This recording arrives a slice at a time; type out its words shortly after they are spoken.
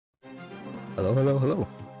Hello, hello, hello!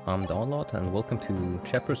 I'm Dawnlord and welcome to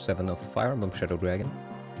Chapter 7 of Fire Emblem Shadow Dragon.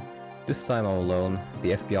 This time I'm alone,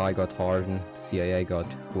 the FBI got hardened, the CIA got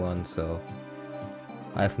Huan, so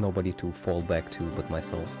I have nobody to fall back to but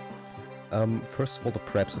myself. First of all, the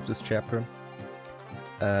preps of this chapter.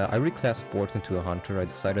 I reclassed Bort into a Hunter. I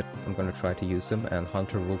decided I'm gonna try to use him, and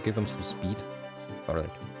Hunter will give him some speed, or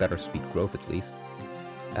like better speed growth at least.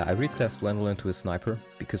 I reclassed Wendell into a Sniper,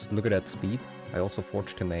 because look at that speed. I also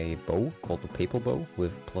forged him a bow called the Papal Bow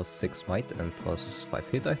with +6 might and +5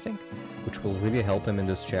 hit, I think, which will really help him in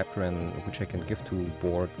this chapter and which I can give to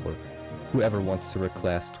Bort or whoever wants to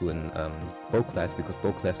reclass to an bow class, because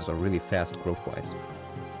bow classes are really fast growth-wise.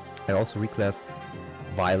 I also reclassed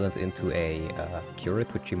Violent into a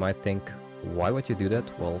Curate, which you might think, why would you do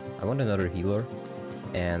that? Well, I want another healer,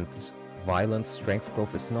 and Violent strength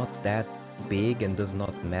growth is not that big and does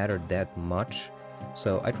not matter that much.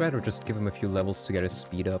 So I'd rather just give him a few levels to get his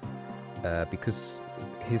speed up, because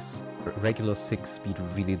his regular 6 speed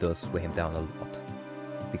really does weigh him down a lot,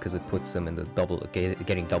 because it puts him in the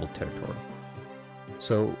getting double territory.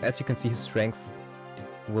 So as you can see, his strength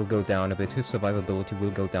will go down a bit, his survivability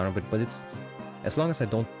will go down a bit, but it's as long as I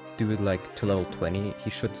don't do it like to level 20, he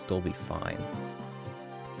should still be fine.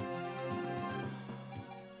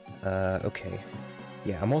 Okay.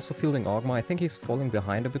 Yeah, I'm also fielding Ogma. I think he's falling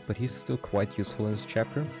behind a bit, but he's still quite useful in this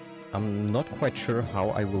chapter. I'm not quite sure how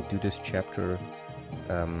I will do this chapter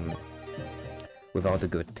without a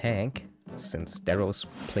good tank, since Darrow's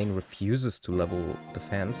plane refuses to level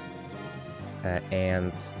defense.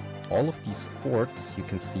 And all of these forts you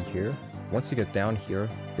can see here, once you get down here,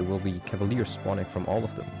 there will be Cavaliers spawning from all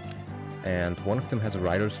of them. And one of them has a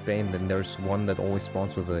Rider's Bane, then there's one that always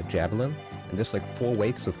spawns with a Javelin, and there's like 4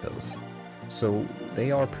 waves of those. So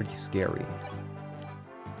they are pretty scary.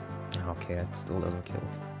 Okay, it still doesn't kill.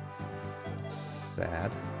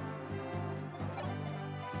 Sad.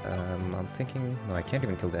 I'm thinking... No, I can't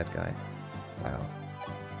even kill that guy. Wow.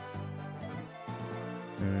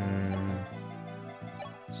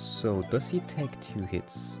 So, does he take 2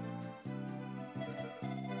 hits?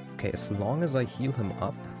 Okay, as long as I heal him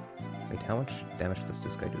up... Wait, how much damage does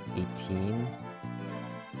this guy do? 18?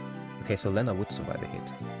 Okay, so Lena would survive a hit.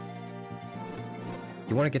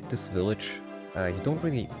 You want to get this village. You don't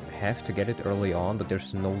really have to get it early on, but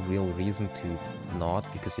there's no real reason to not,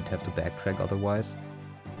 because you'd have to backtrack otherwise.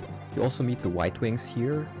 You also meet the White Wings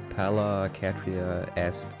here, Pala, Katria,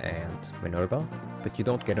 Est, and Minerva, but you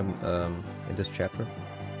don't get them in this chapter.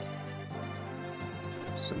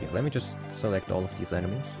 So yeah, let me just select all of these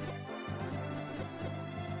enemies.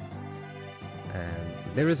 And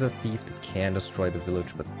there is a thief that can destroy the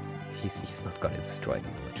village, but he's not gonna destroy the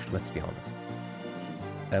village, let's be honest.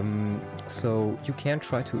 So you can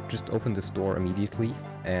try to just open this door immediately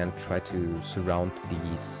and try to surround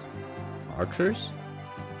these archers,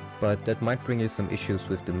 but that might bring you some issues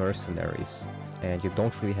with the mercenaries, and you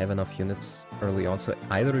don't really have enough units early on, so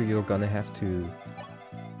either you're gonna have to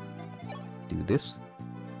do this,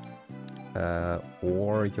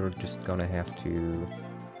 or you're just gonna have to...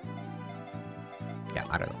 Yeah,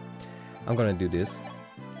 I don't know. I'm gonna do this.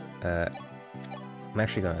 I'm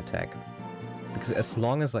actually gonna attack. Because as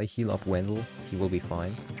long as I heal up Wendell, he will be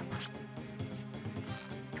fine.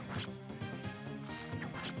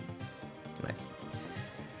 Nice.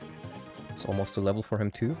 It's almost a level for him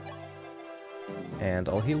too. And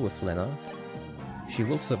I'll heal with Lena. She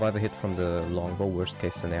will survive a hit from the longbow, worst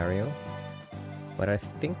case scenario. But I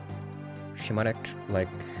think she might actually,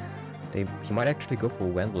 he might actually go for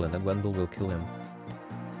Wendell, and then Wendell will kill him.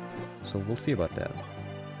 So we'll see about that.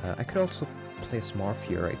 I could also place Marth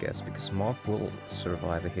here, I guess, because Marth will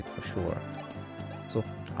survive a hit for sure. So,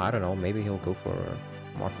 I don't know, maybe he'll go for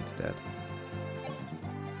Marth instead.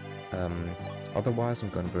 Otherwise I'm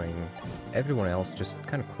gonna bring everyone else just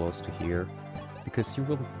kind of close to here, because you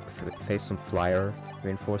will face some flyer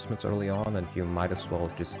reinforcements early on, and you might as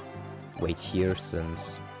well just wait here,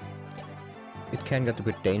 since it can get a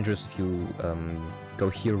bit dangerous if you go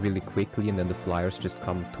here really quickly and then the flyers just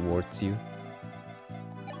come towards you.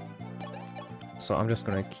 So I'm just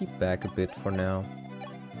gonna keep back a bit for now.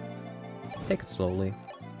 Take it slowly.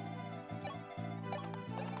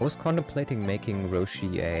 I was contemplating making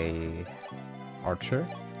Roshi a archer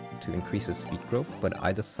to increase his speed growth, but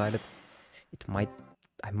I decided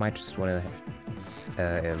I might just wanna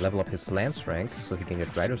level up his lance rank so he can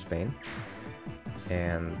get Rider's Bane.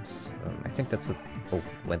 And I think that's a... Oh,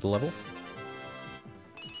 Wendell level.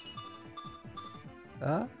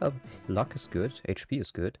 Luck is good, HP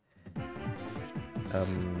is good.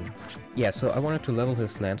 Yeah, so I wanted to level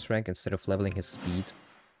his lance rank instead of leveling his speed,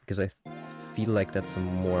 because I feel like that's a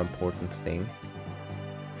more important thing.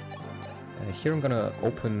 Here I'm gonna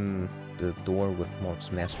open the door with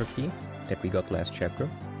Morph's Master Key that we got last chapter.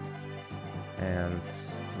 And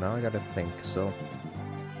now I gotta think, so...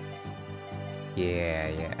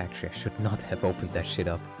 Yeah, actually I should not have opened that shit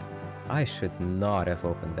up. I should not have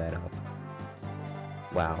opened that up.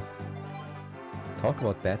 Wow. Talk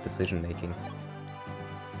about bad decision making.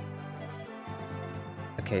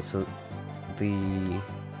 Okay, so the...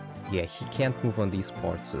 Yeah, he can't move on these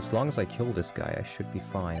parts, so as long as I kill this guy, I should be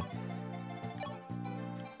fine.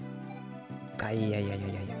 Yeah.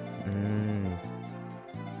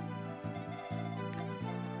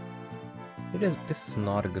 This is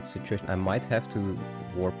not a good situation. I might have to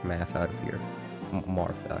warp Math out of here.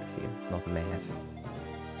 Marth out of here, not Math.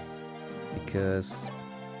 Because...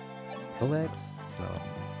 Pillex? No.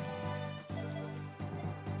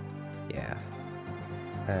 Yeah.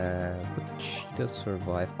 Would Sheeta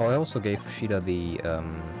survive? Oh, I also gave Sheeta the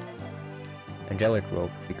Angelic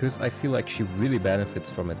Rope, because I feel like she really benefits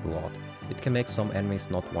from it a lot. It can make some enemies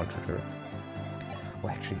not one-shot her. Oh,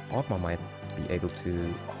 actually, Ogma might be able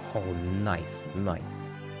to... Oh, nice. Yeah,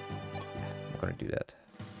 I'm gonna do that.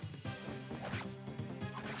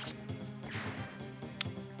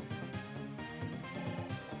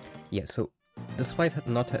 Yeah, so despite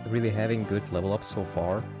not really having good level up so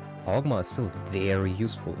far, Ogma is still very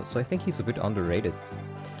useful, so I think he's a bit underrated.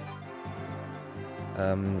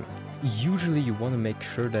 Usually you want to make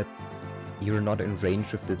sure that you're not in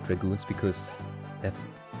range of the Dragoons, because that's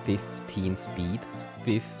 15 speed.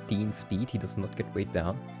 15 speed, he does not get weighed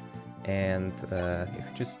down. And if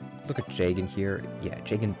you just look at Jagan here, yeah,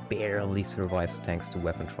 Jagan barely survives thanks to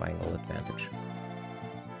Weapon Triangle advantage.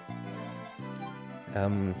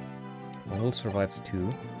 Wendell survives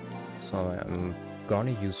too, so I'm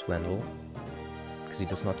gonna use Wendell, because he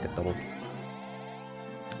does not get doubled.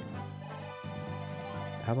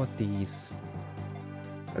 How about these?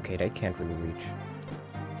 Okay, they can't really reach.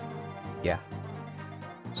 Yeah.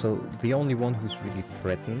 So the only one who's really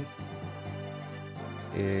threatened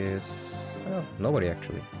is... oh, nobody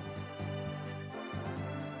actually.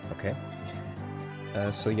 Okay.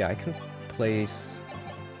 So yeah, I can place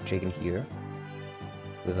Jagan here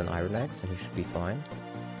with an Iron Axe and he should be fine.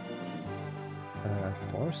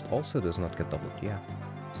 Barst also does not get doubled, yeah.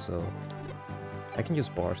 So I can use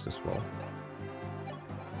Barst as well.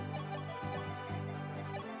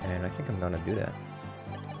 And I think I'm gonna do that.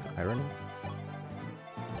 Iron.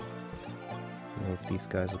 Move these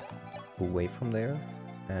guys away from there.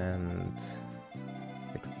 And...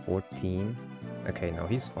 wait, 14. Okay, no,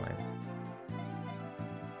 he's fine.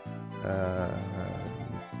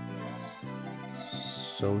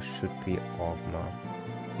 So should be Ogma.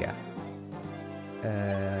 Yeah.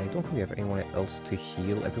 I don't really have anyone else to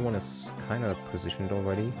heal. Everyone is kind of positioned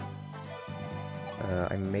already.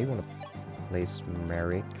 I may want to place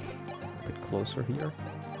Merrick a bit closer here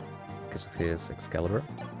because of his Excalibur.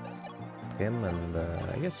 Him and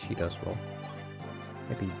I guess she does well.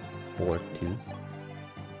 Maybe Board too.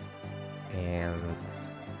 And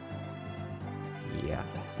yeah,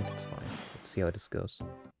 I think it's fine. Let's see how this goes.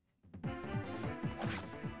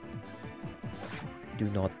 Do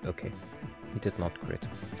not... okay. He did not crit.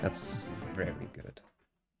 That's very good.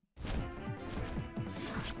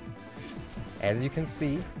 As you can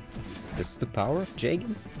see, this is the power of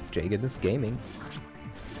Jagan. Jagan is gaming.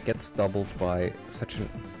 Gets doubled by such an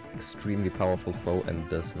extremely powerful foe and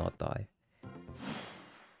does not die.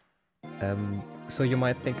 So you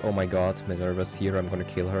might think, oh my god, Minerva's here, I'm gonna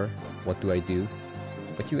kill her. What do I do?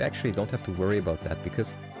 But you actually don't have to worry about that,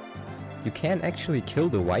 because you can actually kill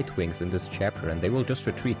the White Wings in this chapter and they will just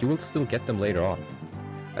retreat. You will still get them later on.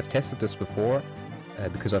 I've tested this before,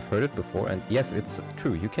 because I've heard it before, and yes, it's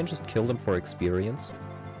true. You can just kill them for experience,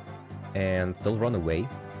 and they'll run away,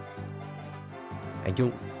 and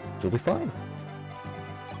you'll be fine.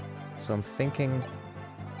 So I'm thinking,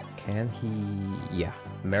 can he... yeah,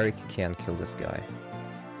 Merrick can kill this guy.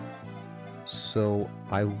 So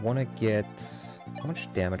I want to get... how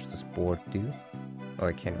much damage does Board do? Oh,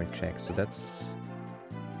 I can't even check, so that's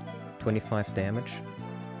 25 damage.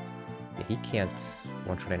 Yeah, he can't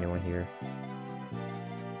one-shot anyone here.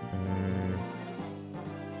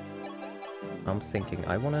 I'm thinking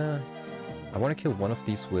I wanna kill one of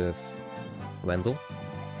these with Wendell,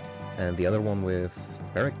 and the other one with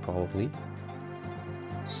Merrick probably.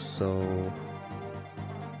 So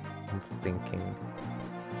I'm thinking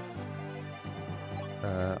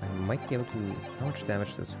I might be able to... how much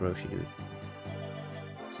damage does Roshi do?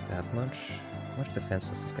 That much? How much defense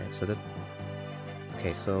does this guy have? So that...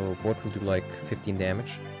 okay, so Board will do like 15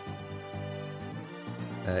 damage.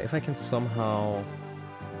 If I can somehow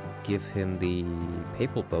give him the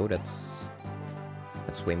Papal Bow, that's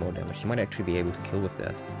That's way more damage. He might actually be able to kill with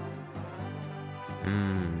that.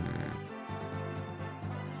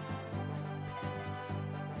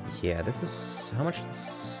 Yeah, this is... How much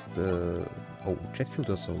does the... Oh, jet fuel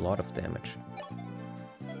does a lot of damage.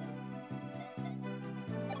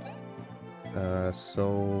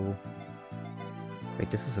 So... Wait,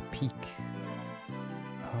 this is a peak.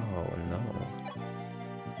 Oh, no.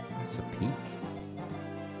 That's a peak.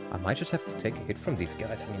 I might just have to take a hit from these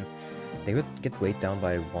guys. I mean, they would get weighed down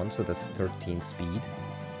by 1, so that's 13 speed.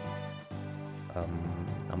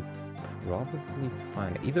 I'm probably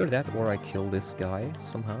fine. Either that or I kill this guy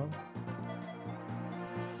somehow.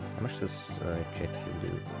 How much does jet fuel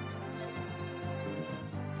do?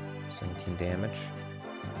 17 damage.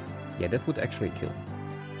 Yeah, that would actually kill.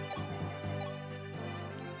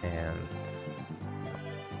 And...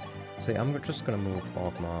 So I'm just gonna move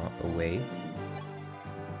Ogma away.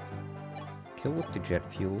 Kill with the jet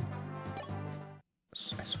fuel.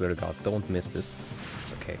 I swear to God, don't miss this.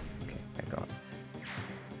 Okay, thank God.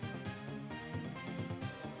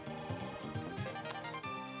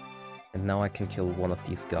 And now I can kill one of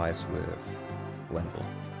these guys with Wendell.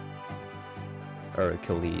 Or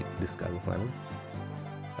kill this guy with Wendell.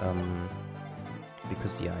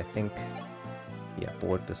 Because yeah, I think... Yeah,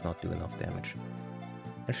 board does not do enough damage.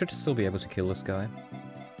 I should still be able to kill this guy.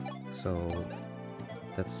 So...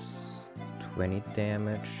 That's... 20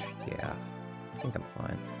 damage. Yeah, I think I'm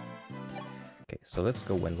fine. Okay, so let's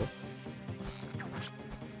go Wendell.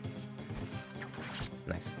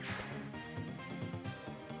 Nice.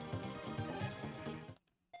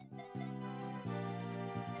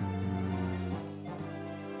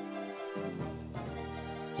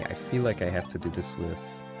 Yeah, I feel like I have to do this with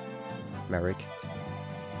Merrick.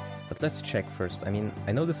 But let's check first. I mean,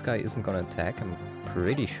 I know this guy isn't gonna attack. I'm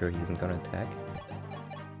pretty sure he isn't gonna attack.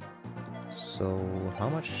 So, how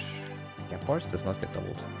much... Yeah, Bars does not get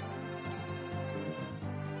doubled.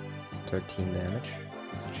 It's 13 damage.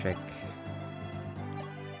 Let's check...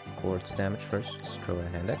 Quartz damage first. Let's throw a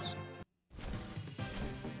hand axe.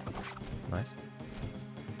 Nice.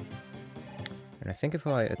 And I think if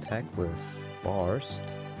I attack with Bars,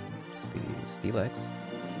 the Steel Axe,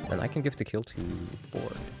 then I can give the kill to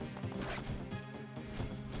Board.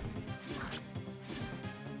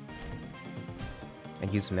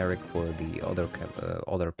 And use Merrick for the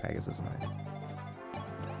other Pegasus Knight.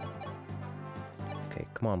 Okay,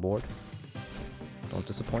 come on, Board. Don't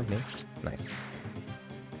disappoint me. Nice.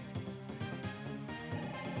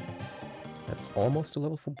 That's almost a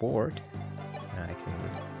level for Board. I can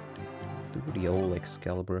do the old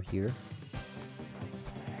Excalibur here.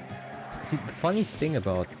 See, the funny thing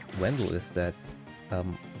about Wendell is that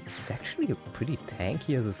he's actually pretty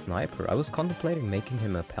tanky as a sniper. I was contemplating making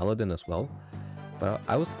him a paladin as well. But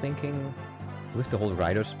I was thinking, with the whole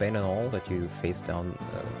Rider's Bane and all that you face down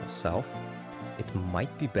south, it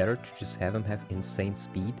might be better to just have him have insane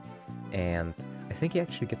speed, and I think he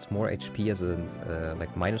actually gets more HP as a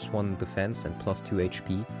like -1 defense and +2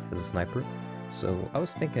 HP as a sniper. So I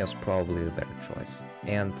was thinking that's probably the better choice,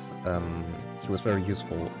 and he was very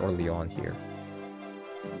useful early on here.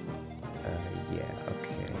 Yeah,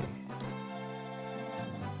 okay.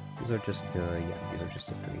 These are just these are just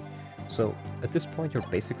the 3. So, at this point you're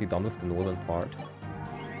basically done with the northern part,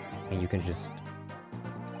 and you can just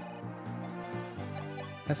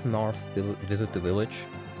have Marth visit the village,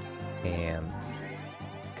 and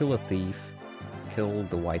kill a thief, kill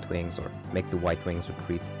the White Wings, or make the White Wings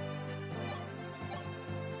retreat.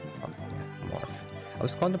 Oh, yeah, Marth. I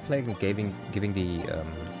was contemplating giving the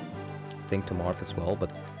thing to Marth as well,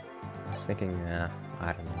 but I was thinking,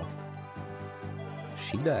 I don't know.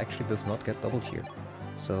 Sheila actually does not get doubled here.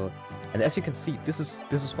 So, and as you can see, this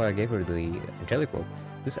is why I gave her the Angelic Robe.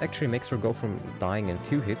 This actually makes her go from dying in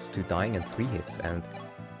 2 hits to dying in 3 hits, and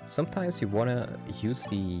sometimes you wanna use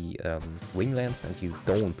the Winglands and you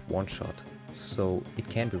don't one-shot, so it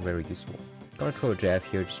can be very useful. Gonna throw a jab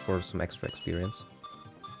here just for some extra experience.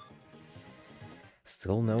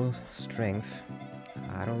 Still no strength.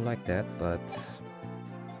 I don't like that, but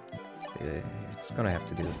it's gonna have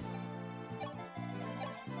to do.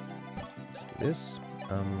 Let's do this.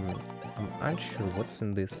 I'm unsure what's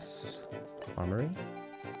in this armory.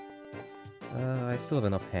 I still have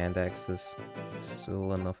enough hand axes.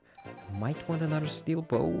 Still enough. Might want another steel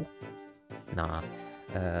bow. Nah.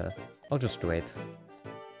 I'll just wait.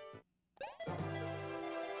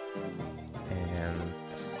 And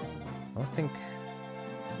I don't think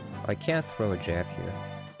I can't throw a jab here.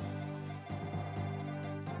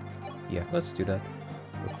 Yeah, let's do that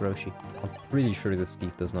with Roshi. I'm pretty sure this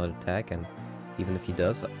thief does not attack, and even if he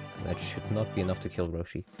does, that should not be enough to kill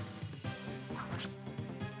Roshi.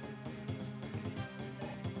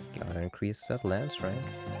 increase that lance rank.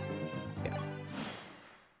 Yeah.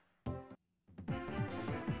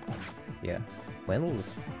 Yeah. Wendell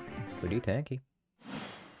is pretty tanky.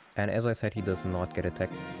 And as I said, he does not get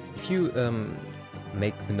attacked. If you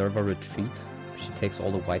make Minerva retreat, she takes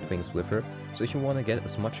all the White Wings with her. So if you want to get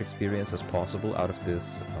as much experience as possible out of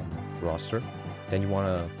this roster, then you want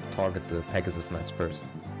to target the Pegasus Knights first.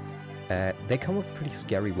 They come with pretty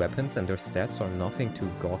scary weapons, and their stats are nothing to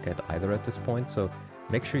gawk at either at this point, so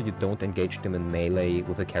make sure you don't engage them in melee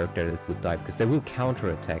with a character that would die, because they will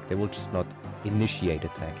counter-attack, they will just not initiate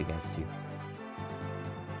attack against you.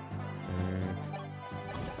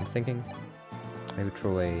 I'm thinking maybe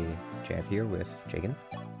throw a jab here with Jagan.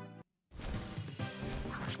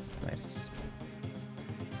 Nice.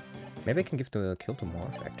 Maybe I can give the kill to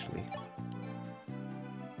Morph, actually.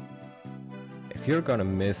 If you're gonna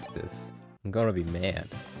miss this, I'm gonna be mad.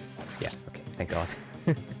 Yeah, okay, thank God.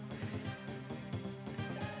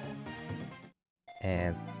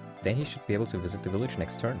 And then he should be able to visit the village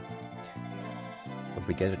next turn. But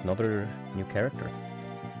we get another new character.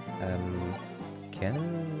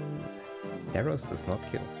 Can... Arrows does not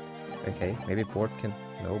kill. Okay, maybe board can...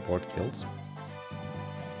 No, board kills.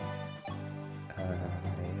 I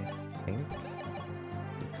think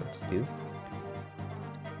he could do.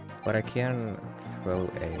 But I can throw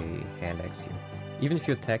a hand axe here. Even if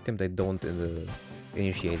you attack them, they don't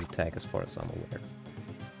initiate attack as far as I'm aware.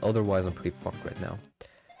 Otherwise, I'm pretty fucked right now.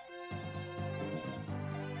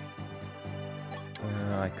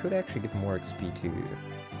 I could actually give more XP to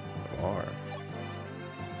R.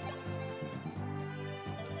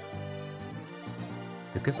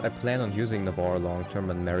 Because I plan on using Navarre long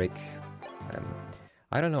term, and Merrick...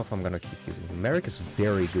 I don't know if I'm gonna keep using him. Merrick is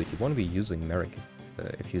very good. You want to be using Merrick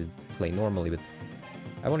if you play normally, but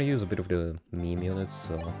I want to use a bit of the meme units,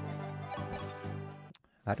 so...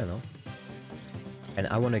 I don't know. And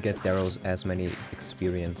I want to get Darrow's as much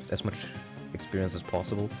experience as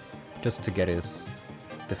possible, just to get his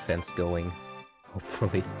defense going,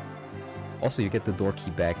 hopefully. Also, you get the door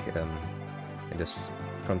key back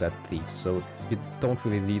from that thief, so you don't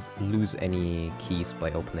really lose any keys by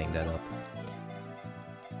opening that up.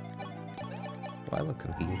 Violet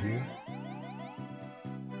can heal here.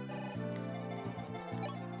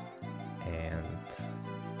 And...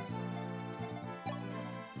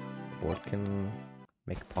 board can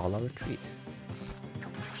make Paula retreat.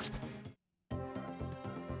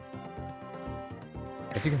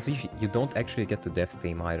 As you can see, you don't actually get the death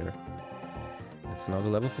theme either. That's another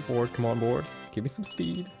level for board. Come on, board. Give me some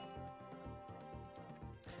speed.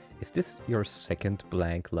 Is this your second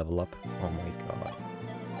blank level up? Oh my god.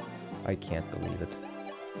 I can't believe it.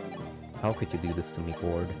 How could you do this to me,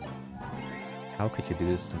 board? How could you do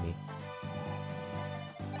this to me?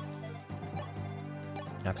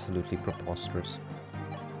 Absolutely preposterous.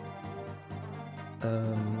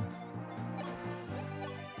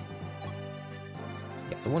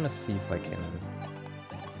 Yeah, I want to see if I can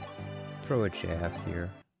throw a jab here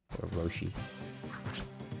for Roshi.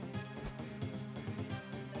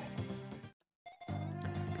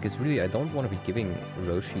 Because really, I don't want to be giving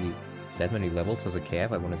Roshi that many levels as a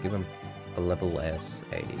cav. I want to give him a level as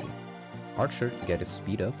a archer to get his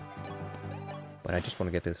speed up. But I just want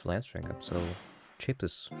to get his lance rank up, so chip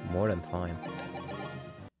is more than fine.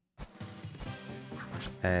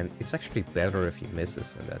 And it's actually better if he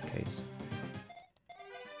misses in that case.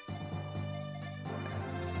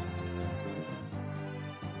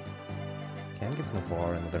 Can give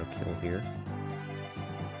Navarre another kill here.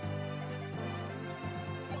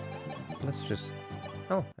 Let's just...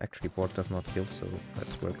 Oh, actually board does not kill, so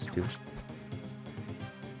that works too.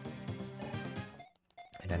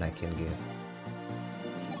 And then I can give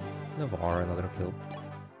Navarre another kill.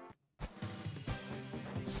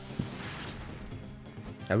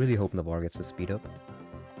 I really hope Navarre gets his speed up.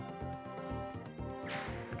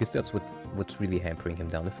 Because that's what's really hampering him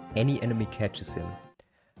down. If any enemy catches him,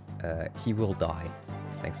 he will die.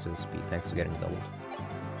 Thanks to his speed, thanks to getting doubled.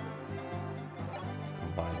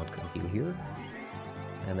 Violet can heal here.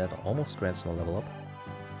 And that almost grants him a level up.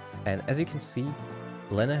 And as you can see,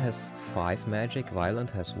 Lena has 5 magic, Violent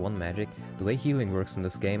has 1 magic. The way healing works in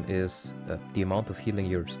this game is the amount of healing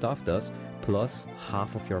your staff does, plus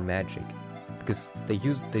half of your magic. Because they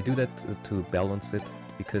do that to balance it,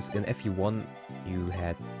 because in FE1 you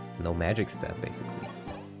had no magic stat basically.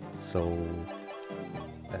 So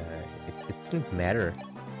it didn't matter,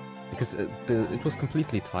 because it was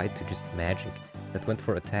completely tied to just magic that went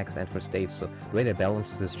for attacks and for staves. So the way they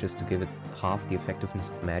balanced it is just to give it half the effectiveness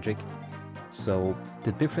of magic. So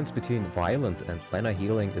the difference between Violent and Lena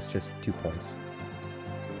healing is just 2 points.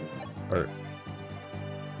 Or,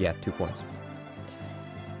 yeah, 2 points.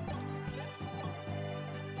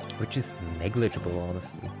 which is negligible,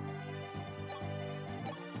 honestly.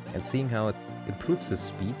 And seeing how it improves his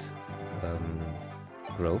speed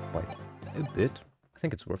growth by a bit, I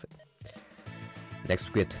think it's worth it.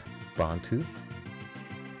 Next we get Bantu.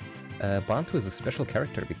 Bantu is a special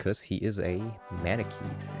character because he is a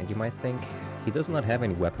Manakete, and you might think he does not have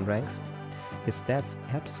any weapon ranks. His stats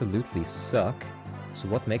absolutely suck, so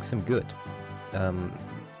what makes him good?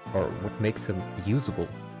 Or what makes him usable?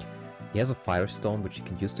 He has a Firestone which he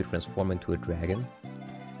can use to transform into a dragon,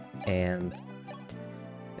 and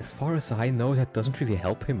as far as I know that doesn't really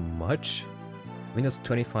help him much. I mean, it's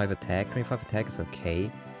 25 attack is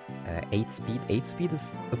okay. 8 speed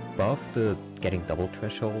is above the getting double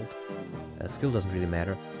threshold. Skill doesn't really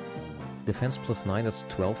matter. Defense plus 9, that's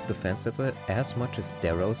 12 defense. That's as much as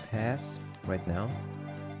Deros has right now.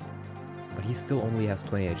 But he still only has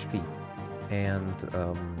 20 HP.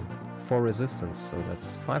 And 4 resistance, so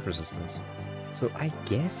that's 5 resistance. So I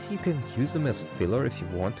guess you can use him as filler if you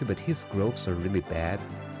want to, but his growths are really bad.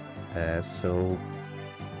 So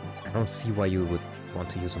I don't see why you would want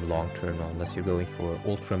to use him long term unless you're going for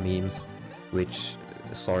ultra memes, which,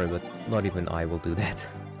 sorry, but not even I will do that.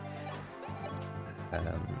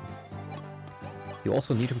 You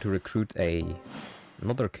also need him to recruit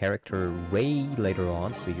another character way later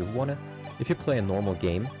on, so you wanna, if you play a normal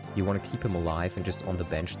game, you wanna keep him alive and just on the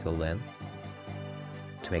bench till then,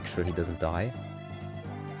 to make sure he doesn't die.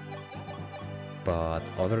 But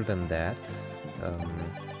other than that,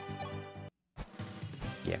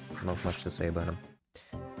 yeah, not much to say about him.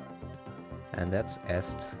 And that's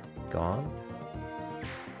Est gone.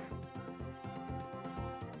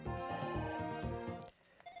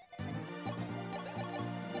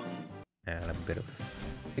 And a bit of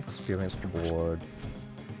experience reward.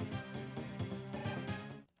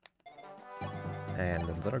 And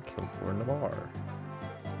another kill for Navarre.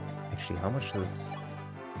 Actually, how much is...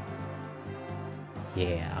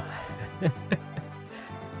 Yeah.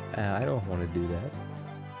 I don't want to do that.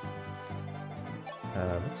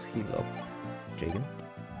 Let's heal up Jagan.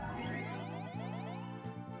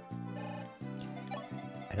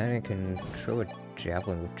 And then I can throw a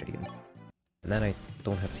javelin with Jagan. And then I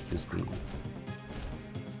don't have to use the...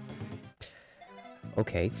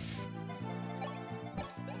 Okay.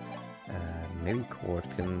 Maybe Cord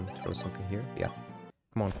can throw something here? Yeah.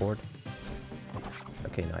 Come on, Cord.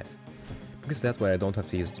 Okay, nice. Because that way I don't have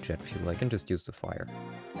to use the jet fuel, I can just use the fire.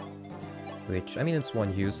 Which, I mean, it's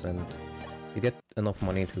one use and you get enough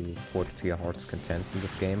money to afford to your heart's content in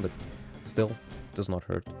this game, but still, does not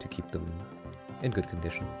hurt to keep them in good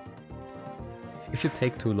condition. If you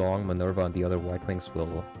take too long, Minerva and the other White Wings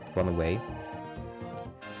will run away.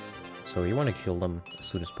 So you want to kill them as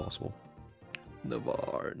soon as possible.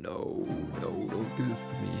 Navarre, no, don't do this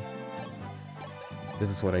to me. This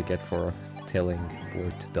is what I get for telling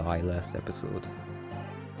Board to die last episode.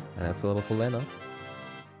 And that's a level for Lena.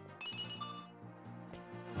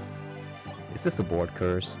 Is this the board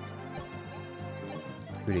curse?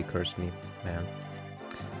 Really cursed me, man.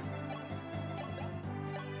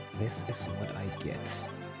 This is what I get.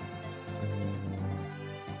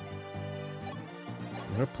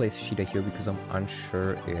 I'm gonna place Sheeta here because I'm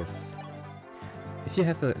unsure if you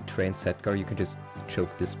have a trained Setgar, you can just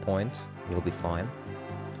choke this point and you'll be fine.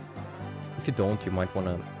 If you don't, you might want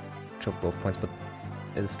to choke both points, but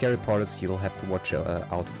the scary part is you'll have to watch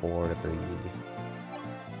out for the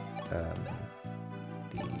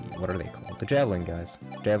what are they called? The javelin guys.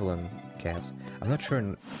 Javelin calves. I'm not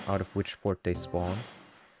sure out of which fort they spawn.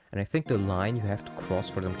 And I think the line you have to cross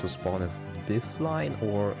for them to spawn is this line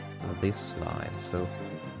or this line. So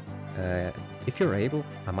if you're able,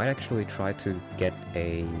 I might actually try to get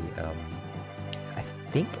a... I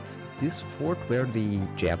think it's this fort where the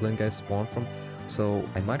javelin guys spawn from. So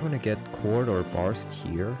I might want to get Cord or Barst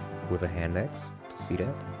here with a hand axe to see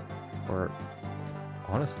that. Or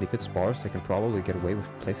honestly, if it's Barst, I can probably get away with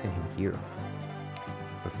placing him here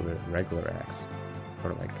with a regular axe.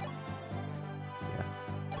 Or like... yeah.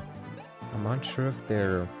 I'm not sure if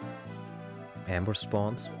they're ambush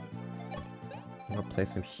spawns. I'm gonna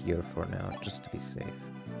place him here for now, just to be safe.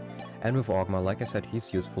 And with Ogma, like I said,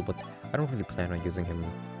 he's useful, but I don't really plan on using him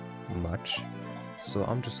much. So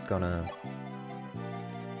I'm just gonna...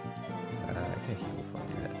 I can't heal if I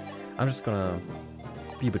do that. I'm just gonna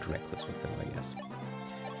be a bit reckless with him, I guess.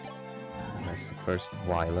 And that's the first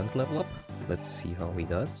violent level up. Let's see how he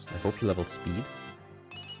does. I hope he levels speed.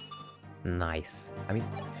 Nice. I mean,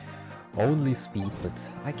 only speed, but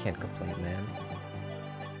I can't complain, man.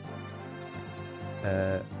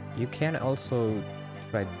 You can also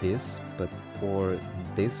try this, but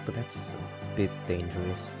that's a bit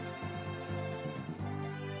dangerous.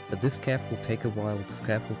 But this calf will take a while, this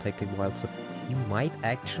calf will take a while, so you might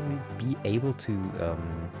actually be able to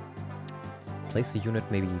place a unit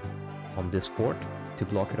maybe on this fort to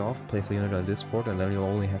block it off, place a unit on this fort, and then you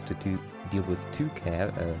only have to deal with two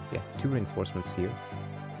reinforcements here.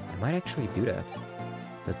 I might actually do that.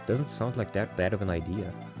 That doesn't sound like that bad of an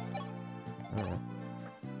idea. I don't know.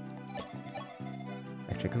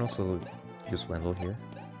 Actually, I can also use Wendell here.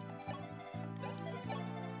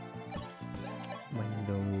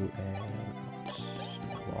 Window and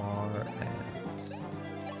War and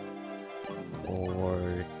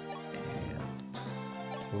Board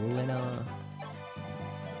and Lena.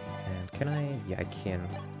 And can I? Yeah, I can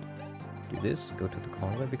do this. Go to the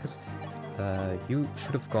convoy because you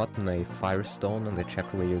should have gotten a Firestone in the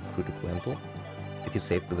chapter where you recruited Wendell if you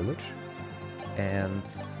saved the village, and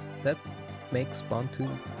that makes Bantu,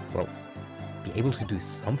 well, be able to do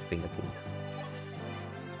something at least.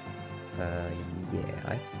 Yeah,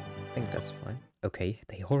 I think that's fine. Okay,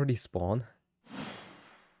 they already spawn.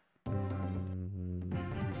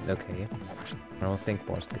 Okay, I don't think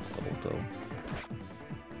Barst gets leveled though.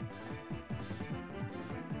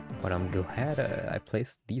 But I'm glad I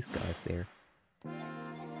placed these guys there.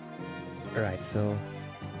 Alright, so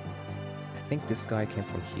I think this guy came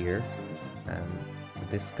from here, and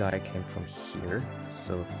this guy came from here.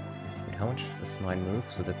 So, wait, how much does 9 move?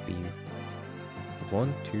 So that'd be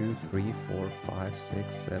 1, 2, 3, 4, 5,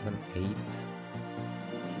 6, 7, 8.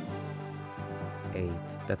 8.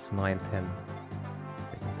 That's 9, 10.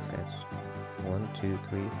 Wait, this guy's 1, 2,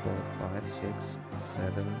 3, 4, 5, 6,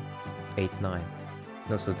 7, 8, 9.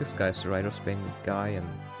 No, so this guy's the Rider Spain guy, and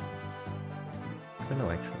I don't know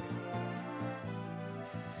actually.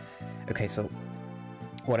 Okay, so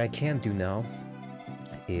what I can do now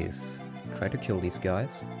is try to kill these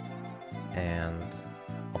guys and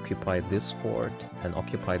occupy this fort and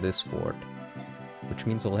occupy this fort, which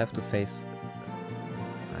means I'll have to face,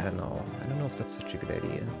 I don't know if that's such a good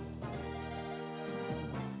idea.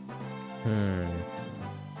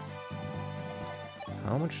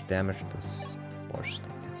 How much damage does Barst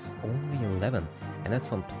take? That's only 11, and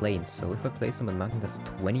that's on plains, so if I place him on mountain, that's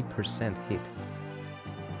 20% hit.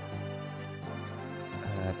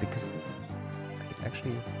 Because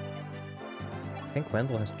actually, I think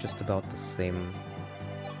Wendell has just about the same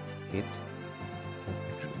hit. Oh,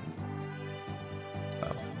 actually,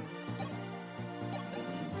 wow.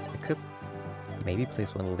 I could maybe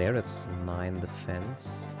place Wendell there. That's 9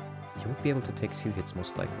 defense. He would be able to take 2 hits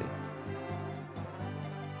most likely.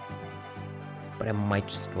 But I might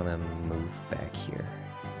just want to move back here.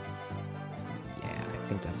 Yeah, I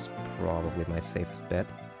think that's probably my safest bet.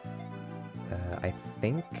 I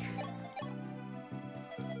think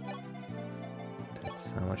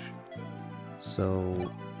that's how much.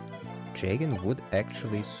 So Jagan would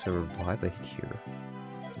actually survive a hit here.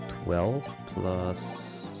 12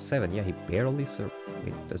 plus 7. Yeah, he barely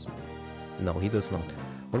Wait, doesn't. No, he does not.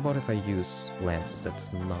 What about if I use lances?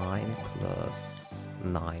 That's 9 plus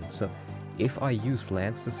 9. So if I use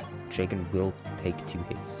lances, Jagan will take 2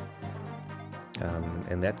 hits.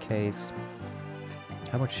 In that case,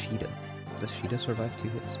 how about Sheeta? Does Sheeta survive 2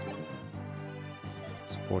 hits?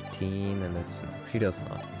 It's 14, and that's... No, she does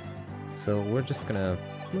not. So we're just gonna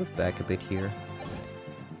move back a bit here.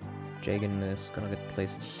 Jagan is gonna get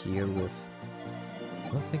placed here with... I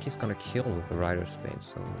don't think he's gonna kill with the Rider's Bane,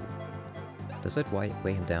 so... Does it weigh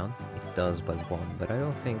him down? It does by 1, but I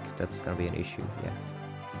don't think that's gonna be an issue, yeah.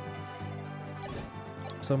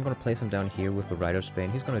 So I'm gonna place him down here with the Rider's Bane.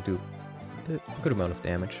 He's gonna do a good amount of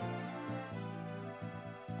damage.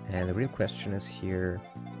 And the real question is here,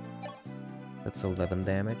 that's 11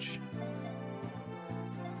 damage.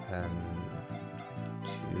 2,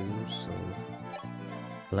 so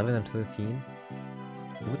 11 and 13.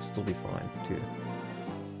 It would still be fine too.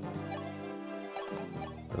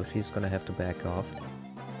 So she's gonna have to back off.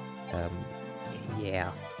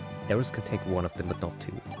 Yeah. Darius can take 1 of them, but not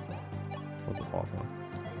 2. What about Ogma?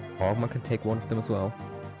 Ogma can take 1 of them as well.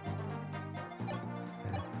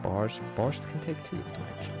 Barst can take 2 of them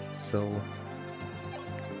actually. So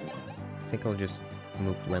I think I'll just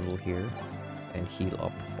move Wendell here and heal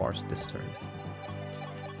up Barst this turn.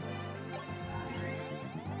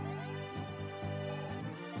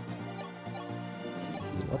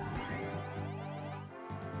 Heal up.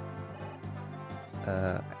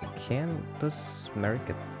 Does Merrick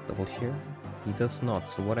get double here? He does not,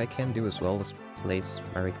 so what I can do as well is place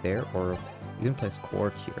Merrick there, or even place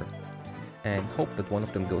Cord here, and hope that one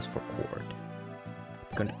of them goes for Cord.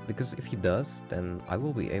 Because if he does, then I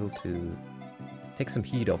will be able to take some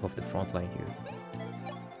heat off of the front line here.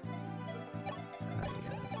 Yeah,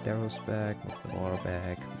 move Darrow's back, move the water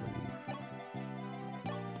back, move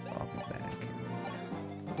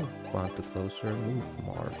Quanta closer, move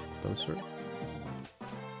Marv closer.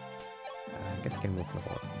 I guess I can move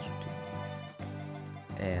Navarre closer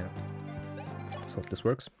too. And let's hope this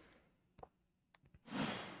works.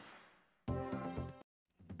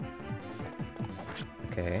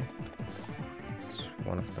 Okay. It's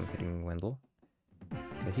one of them hitting Wendell.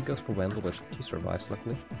 Okay, he goes for Wendell, but he survives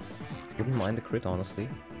luckily. Wouldn't mind the crit, honestly.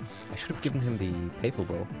 I should have given him the paper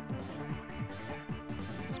bow.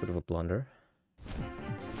 It's a bit of a blunder.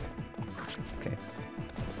 Okay.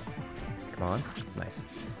 Come on. Nice.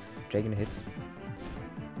 Jagan hits.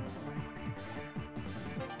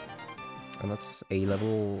 And that's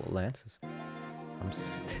A-level lances. I'm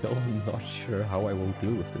still not sure how I will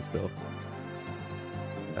deal with this though.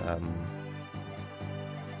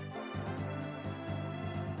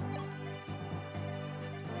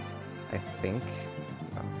 I think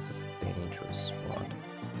this is a dangerous spot.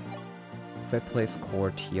 If I place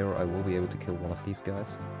Cord here, I will be able to kill one of these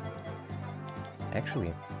guys.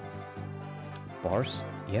 Actually, bars,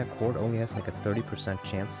 yeah, Cord only has like a 30%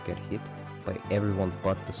 chance to get hit by everyone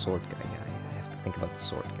but the sword guy. Yeah, I have to think about the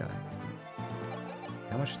sword guy.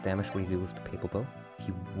 How much damage will he do with the paper bow?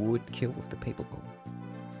 He would kill with the paper bow.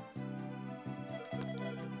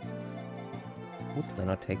 Would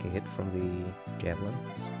Lena take a hit from the javelin?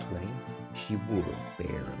 It's 20. She would,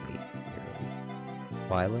 barely.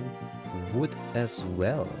 Violin would as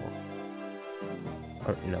well.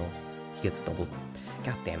 Or no, he gets double.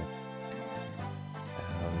 God damn it.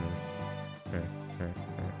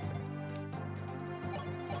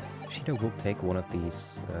 Sheena will take one of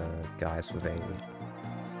these guys with a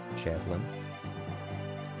javelin.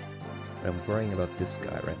 But I'm worrying about this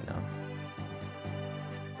guy right now.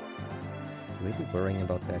 Really worrying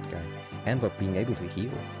about that guy. And about being able to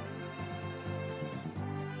heal.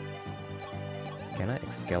 Can I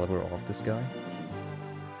Excalibur off this guy?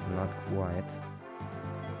 Not quite.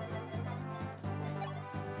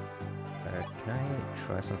 Can I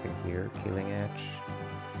try something here? Killing Edge?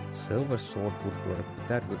 Silver Sword would work, but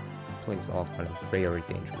that would place off on a very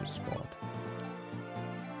dangerous spot.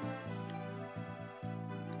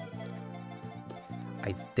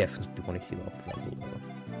 I definitely want to heal up Wendell though.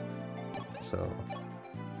 So...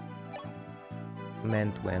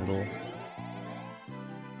 Meant Wendell.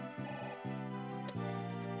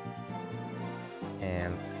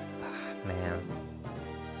 And... man...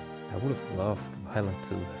 I would have loved Violent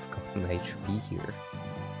to have gotten HP here.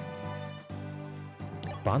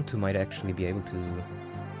 Bantu might actually be able to...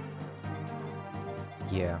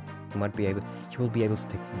 yeah, he might be able... he will be able to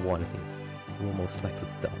take one hit. He will most likely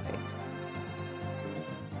die.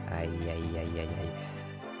 Ay.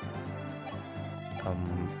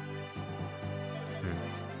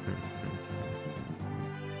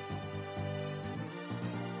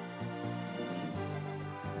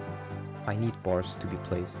 I need bars to be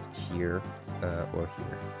placed here, or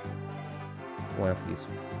here. One of these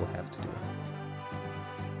will have to do.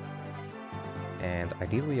 And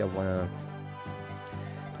ideally I wanna...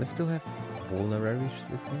 do I still have vulneraries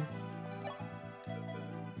with me?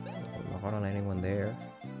 Not on anyone there.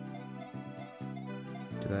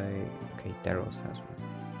 Do I... okay, Daros has one.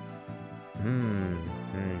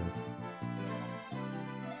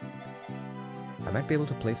 I might be able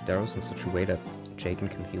to place Daros in such a way that Jagan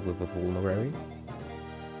can heal with a vulnerary.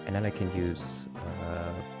 And then I can use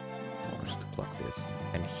bars to block this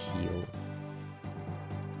and heal.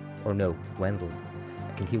 Or no, Wendell.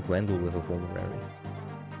 I can heal Wendell with a vulnerary.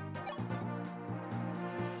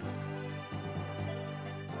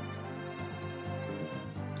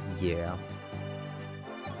 Yeah.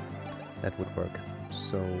 That would work.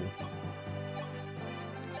 So...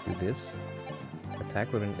 let's do this.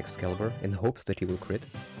 Attack with an Excalibur in hopes that he will crit.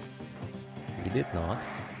 He did not.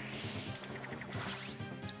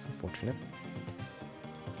 It's unfortunate.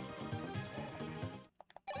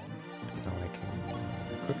 Now I can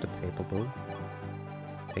equip the paper bow.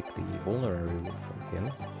 Take the vulnerary from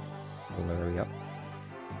him. Vulnerary up.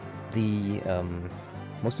 The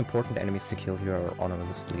most important enemies to kill here are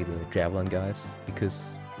honestly the javelin guys,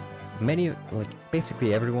 because many, like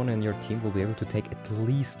basically everyone in your team will be able to take at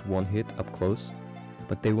least one hit up close,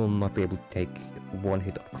 but they will not be able to take one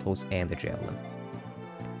hit up close and a javelin.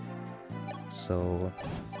 So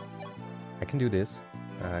I can do this.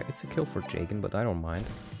 It's a kill for Jagan, but I don't mind.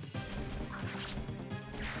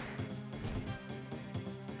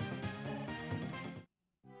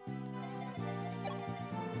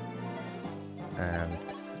 And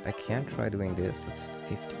I can try doing this. It's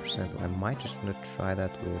 50%. I might just want to try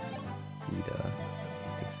that with Ida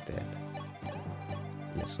instead.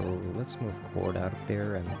 Yeah, so let's move Cord out of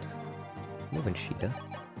there and move in Sheeta.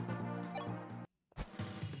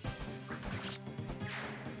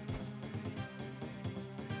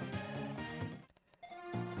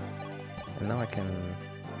 And now I can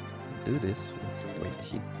do this with... Wait,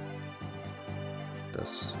 he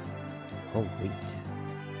does... Oh, wait.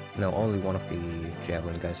 No, only one of the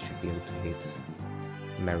Javelin guys should be able to hit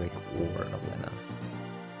Merrick or Elena.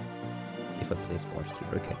 If I place Bart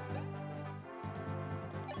here, okay.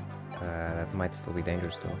 That might still be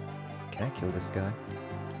dangerous though. Can I kill this guy?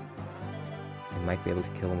 I might be able to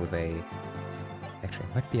kill him with a... Actually,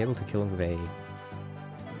 I might be able to kill him with a... I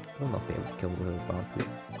will not be able to kill him with a Bantu.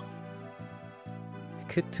 I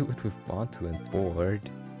could do it with Bantu and Board.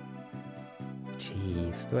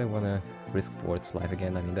 Jeez, do I want to risk Board's life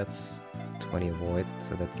again? I mean, that's 20 avoid,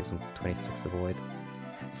 so that gives him 26 avoid.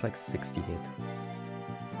 It's like 60 hit.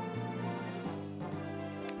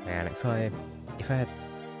 Man, if I had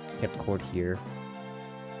kept Cord here...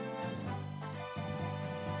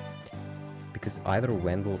 Because either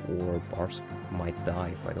Wendell or Bars might die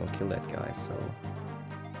if I don't kill that guy, so...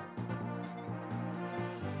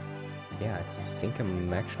 Yeah, I think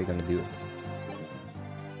I'm actually gonna do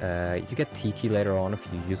it. You get Tiki later on if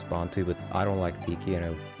you use Bantu, but I don't like Tiki and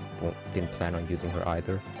I didn't plan on using her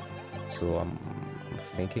either. So I'm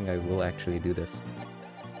thinking I will actually do this.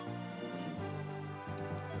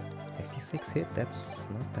 56 hit, that's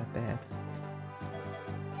not that bad.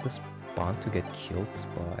 Does Bantu get killed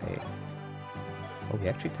by... Oh, he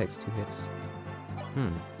actually takes 2 hits.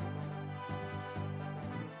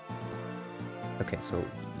 Okay, so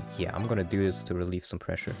yeah, I'm gonna do this to relieve some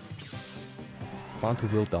pressure. Bantu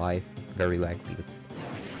will die, very likely, but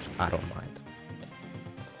I don't mind.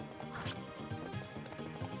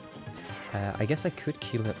 I guess I could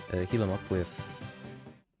heal him up with...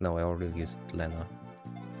 No, I already used Lena.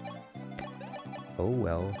 Oh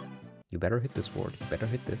well. You better hit this ward, you better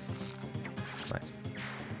hit this. Nice.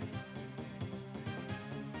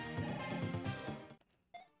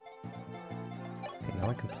 Okay, now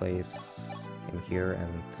I can place him here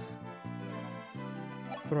and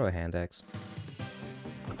throw a hand axe.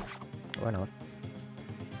 Why not?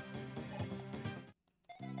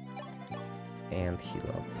 And heal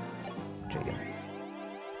up Jagan.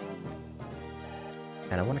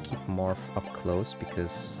 And I want to keep Marth up close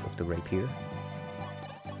because of the rapier.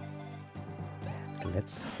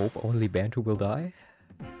 Let's hope only Bantu will die.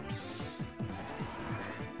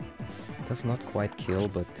 Does not quite kill,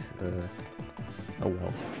 but oh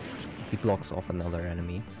well. He blocks off another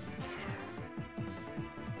enemy.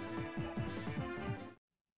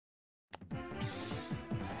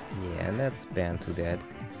 Yeah, and that's Bantu dead.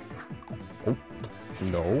 Oh,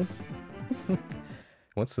 no.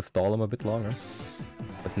 Wants to stall him a bit longer.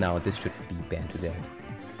 But now this should be Bantu dead.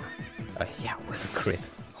 Yeah, with a crit.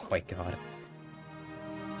 Oh my god.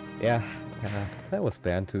 Yeah, that was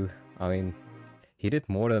Bantu. I mean, he did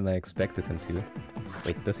more than I expected him to.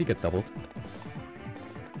 Wait, does he get doubled?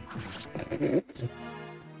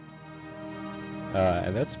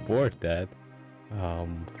 And that's Board dead.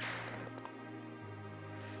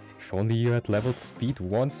 If only you had leveled speed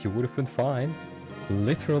once, you would have been fine.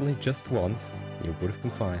 Literally just once, you would have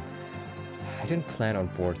been fine. I didn't plan on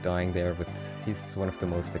Board dying there, but he's one of the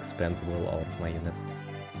most expendable of my units.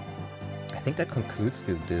 I think that concludes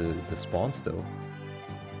the spawns though.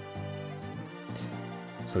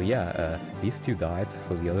 So yeah, these two died,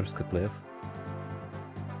 so the others could live.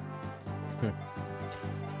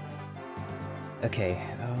 Okay,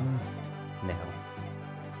 now.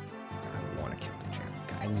 I wanna kill the Javelin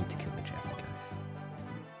guy. I need to kill the Javelin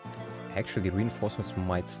guy. Actually, reinforcements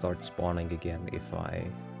might start spawning again if I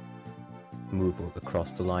move across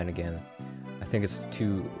the line again. I think it's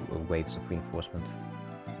 2 waves of reinforcement.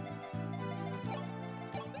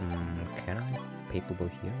 Can I Paperbow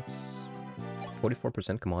here? It's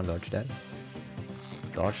 44% command dodge that.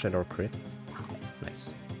 Dodge that or crit.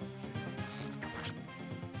 Nice.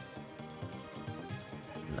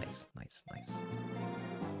 Nice, nice, nice.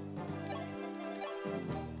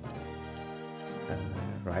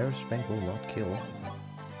 Ryer's Bank will not kill.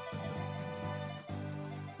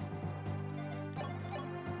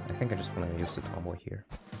 I think I just want to use the Tomboy here.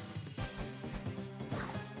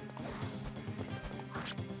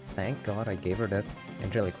 Thank God I gave her that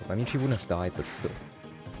Angelic Hope. I mean, she wouldn't have died, but still.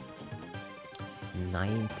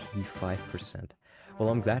 95%. Well,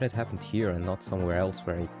 I'm glad it happened here and not somewhere else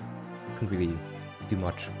where I couldn't really do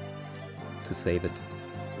much to save it.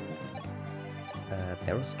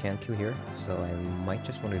 Theros can't kill here, so I might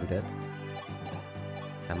just want to do that.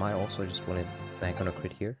 I might also just want to bank on a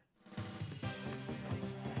crit here.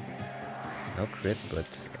 No crit, but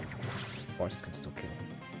Forest can still kill.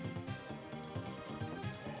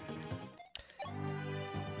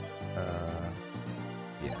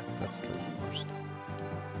 Yeah, let's kill Forest.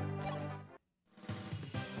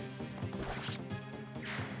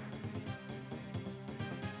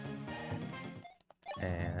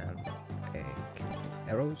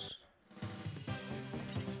 Darrows.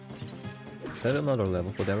 Is that another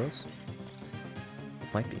level for Darrows?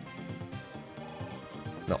 Might be.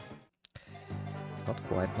 No. Not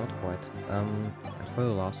quite, not quite. And for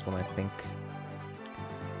the last one, I think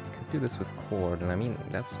I could do this with Cord, and I mean,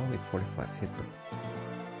 that's only 45 hit, but...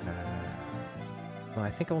 no,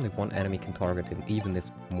 I think only one enemy can target him, even if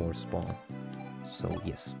more spawn. So,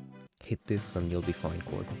 yes. Hit this and you'll be fine,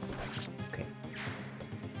 Cord. Okay.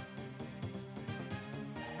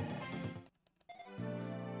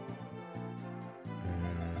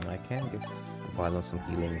 I can give Violence some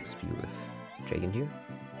healing XP with Jagan here.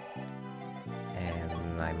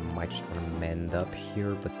 And I might just want to mend up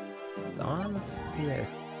here, but honestly, I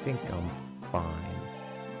think I'm fine.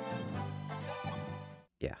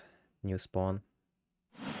 Yeah, new spawn.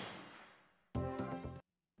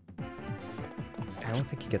 I don't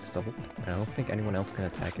think he gets doubled. I don't think anyone else can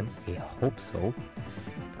attack him. I hope so,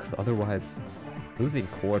 because otherwise losing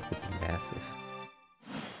Cord would be massive.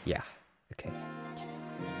 Yeah, okay.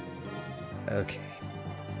 Okay.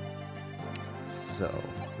 So,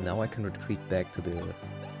 now I can retreat back to the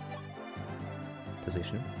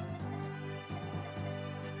position.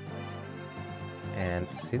 And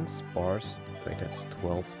since bars, wait, that's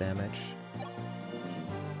 12 damage.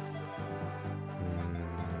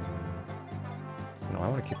 No, I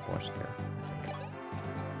want to keep bars there, I think.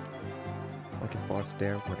 I want to keep bars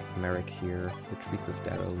there, look at Merrick here, retreat with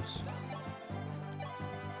Darrows.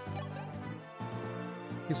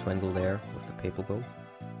 Use Wendell there with the Papal Bow.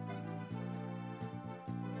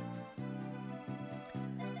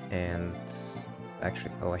 And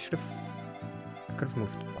actually, oh, I could have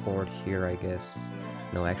moved Cord here, I guess.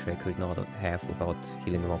 No, actually I could not have without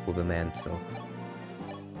healing him up with a man, so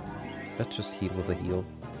let's just heal with a heal.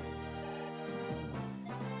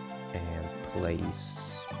 And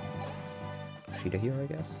place Shida here, I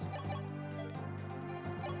guess.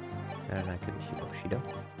 And I could heal up Shida.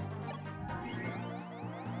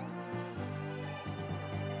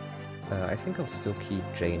 I think I'll still keep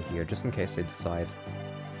Jane here, just in case they decide.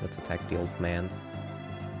 Let's attack the old man.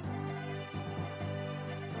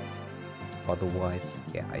 Otherwise,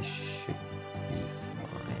 yeah, I should be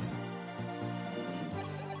fine.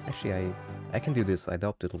 Actually, I can do this. I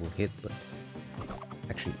doubt it will hit, but...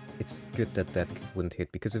 Actually, it's good that that wouldn't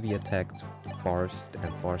hit, because if he attacked Barst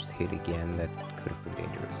and Barst hit again, that could have been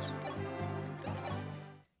dangerous.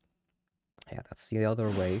 Yeah, that's the other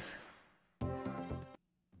wave.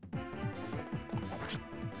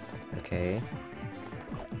 Okay.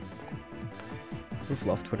 We've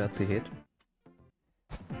loved for that to hit.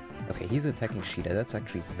 Okay, he's attacking Shida. That's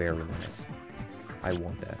actually very nice. I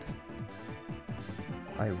want that.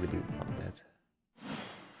 I really want that.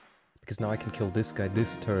 Because now I can kill this guy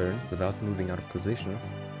this turn without moving out of position.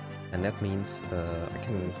 And that means I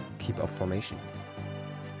can keep up formation.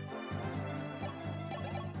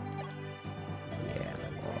 Yeah, my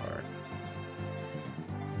lord.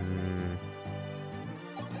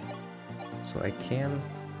 So I can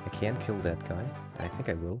kill that guy. I think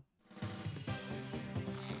I will.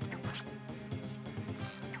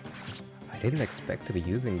 I didn't expect to be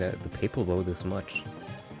using the Papal Bow this much.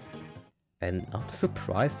 And I'm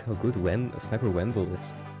surprised how good Sniper Wendell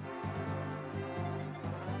is.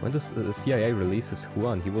 When the CIA releases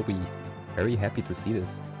Huan, he will be very happy to see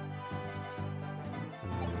this.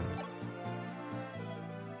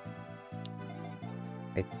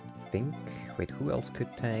 I think... Wait, who else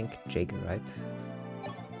could tank? Jagan, right?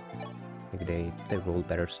 Maybe they roll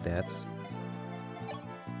better stats.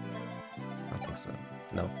 I don't think so.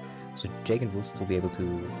 No. So Jagan will still be able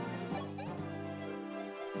to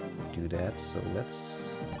do that, so let's...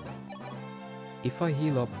 If I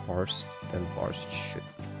heal up Barst, then Barst should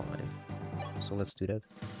be fine. So let's do that.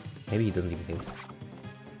 Maybe he doesn't even hit.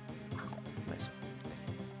 Nice.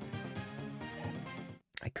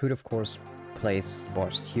 I could of course place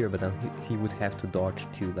Barst here, but then he would have to dodge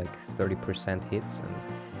to like 30% hits, and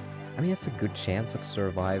I mean it's a good chance of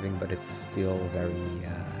surviving, but it's still very I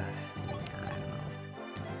don't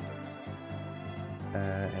know.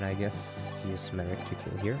 And I guess use Merrick to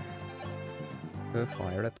kill here.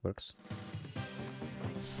 Fire, that works.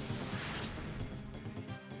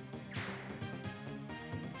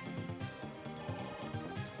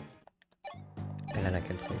 And then I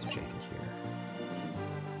can place Jagan here.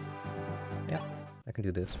 Yeah, I can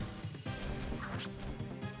do this.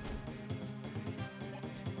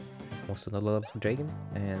 What's another level for Jagan?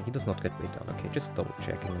 And he does not get weight down. Okay, just double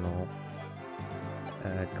checking and all.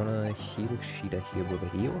 Gonna heal Shida here with a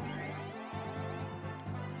heal.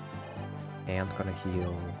 And gonna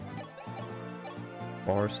heal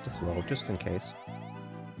Barst as well, just in case.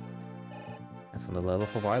 That's on the level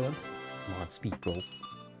for Violent. Come on, speed roll.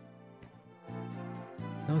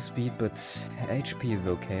 No speed, but HP is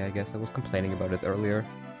okay, I guess. I was complaining about it earlier.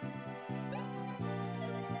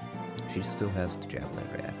 She still has the javelin,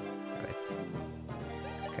 right?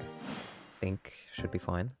 Okay. Think should be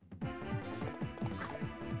fine.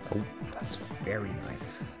 Oh, that's very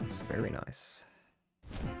nice. That's very nice.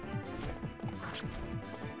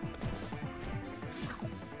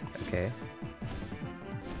 Okay.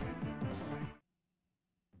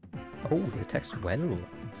 Oh, he attacks Wendell.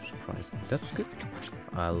 Surprising. That's good.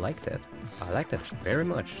 I like that. I like that very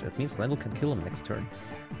much. That means Wendell can kill him next turn.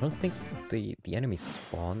 I don't think the enemies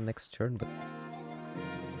spawn next turn, but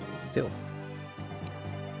still.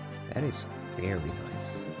 That is very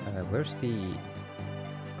nice. Where's the...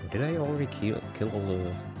 Oh, did I already kill all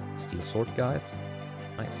the steel sword guys?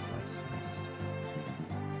 Nice.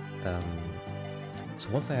 So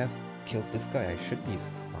once I have killed this guy, I should be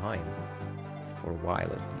fine. For a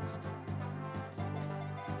while at least.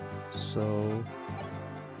 So...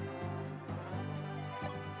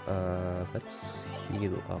 let's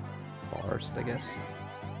heal up first, I guess.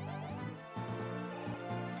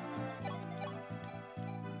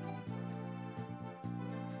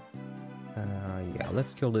 Yeah,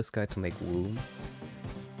 let's kill this guy to make room.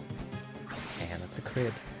 And that's a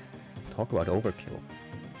crit. Talk about overkill.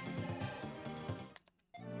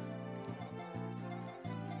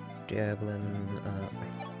 Javelin,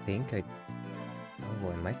 I think I...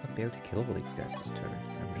 Oh, I might not be able to kill all these guys this turn.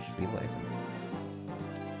 I'm just realizing.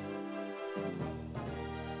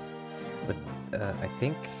 But, I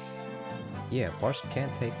think... Yeah, Barst can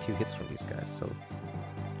take 2 hits from these guys, so...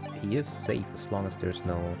 He is safe as long as there's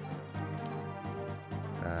no...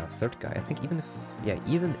 third guy. I think even if... Yeah,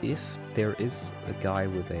 even if there is a guy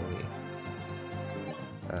with a...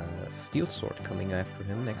 steel sword coming after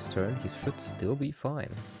him next turn, he should still be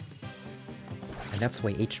fine. And that's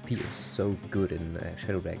why HP is so good in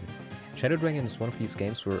Shadow Dragon. Shadow Dragon is one of these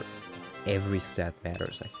games where every stat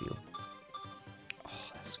matters, I feel. Oh,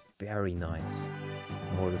 that's very nice.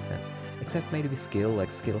 More defense. Except maybe skill,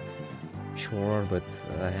 like skill. Sure, but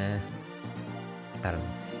I don't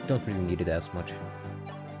know. Don't really need it as much.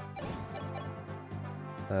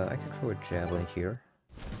 I can throw a javelin here.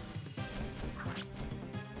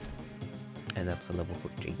 And that's a level for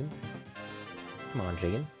Jigen. Come on,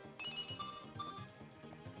 Jigen.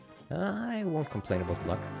 I won't complain about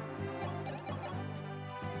luck.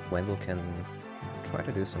 Wendell can try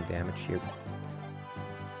to do some damage here.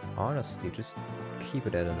 Honestly, just keep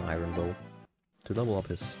it at an iron bow to level up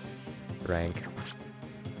his rank.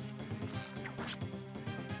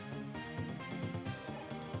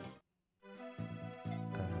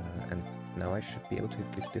 And now I should be able to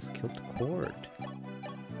give this kill to Cord.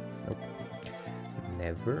 Nope.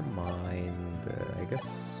 Never mind. I guess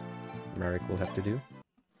Merrick will have to do.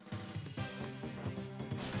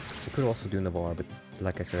 I could also do Navarre, but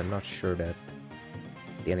like I said, I'm not sure that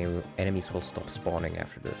the enemies will stop spawning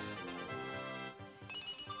after this.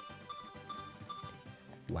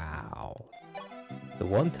 Wow. The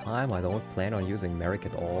one time I don't plan on using Merrick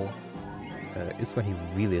at all is when he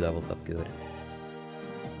really levels up good.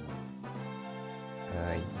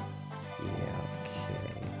 Yeah,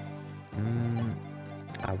 okay.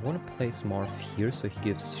 I want to place Marth here so he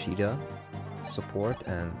gives Shida support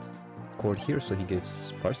and Cord here so he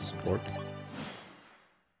gives Barst support.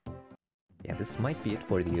 Yeah, this might be it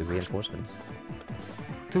for the reinforcements.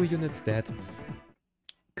 2 units that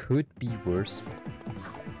could be worse.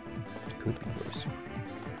 Could be worse.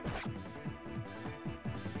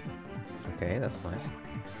 Okay, that's nice.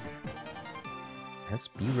 That's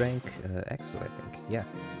B rank Axel, I think. Yeah.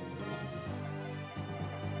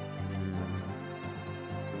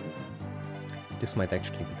 This might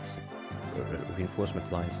actually be the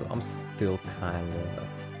reinforcement line, so I'm still kinda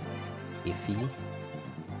iffy.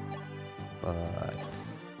 But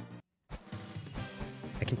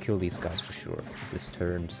I can kill these guys for sure this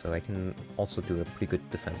turn, so I can also do a pretty good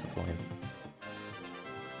defensive line.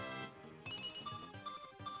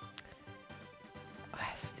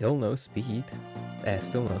 Still no speed,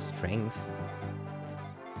 still no strength.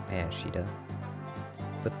 And Shida.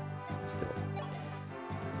 But still.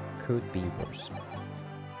 Could be worse.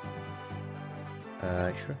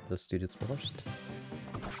 Sure, let's do this first.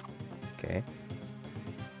 Okay.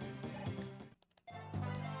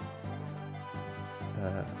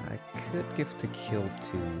 I could give the kill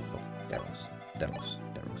to... Oh, Daros.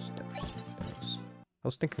 I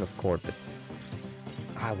was thinking of Cord, but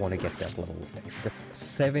I want to get that level of dex. That's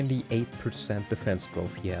 78% defense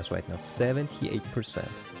growth he has right now. 78%.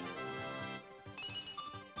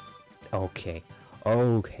 Okay.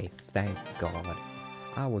 Okay, thank God.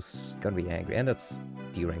 I was gonna be angry. And that's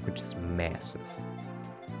D rank, which is massive.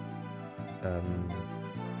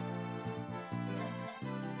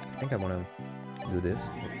 think I want to do this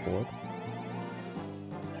with Ford.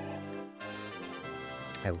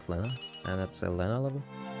 With Lena, and that's a Lena level.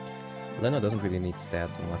 Lena doesn't really need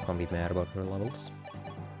stats, so I'm not gonna be mad about her levels.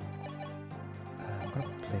 I'm gonna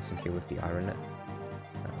place him here with the Ironman.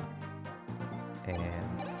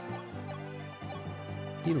 And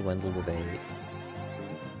he'll Wendell with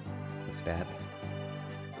that.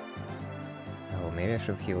 Oh, maybe I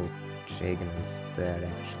should have healed Jagan instead,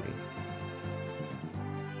 actually.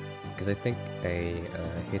 Because I think a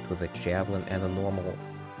hit with a javelin and a normal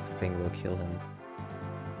thing will kill him.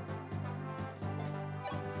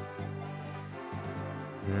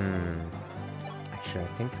 Actually, I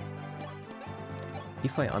think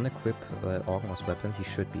if I unequip Ogmar's weapon, he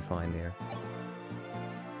should be fine there.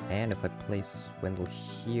 And if I place Wendell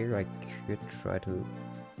here, I could try to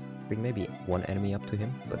bring maybe one enemy up to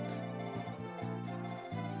him, but...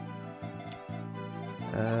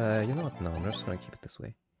 you know what? No, I'm just gonna keep it this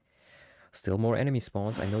way. Still more enemy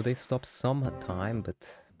spawns. I know they stop some time, but...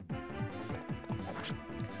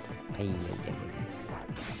 Hey.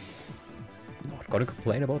 Not gonna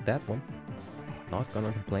complain about that one. Not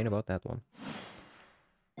gonna complain about that one.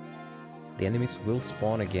 The enemies will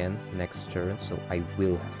spawn again next turn, so I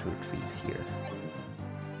will have to retreat here.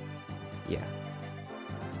 Yeah.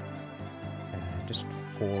 Just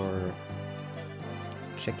for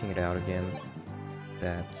checking it out again,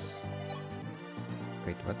 that's...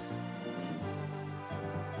 Wait, what?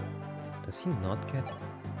 Does he not get...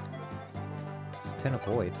 It's 10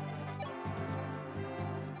 avoid.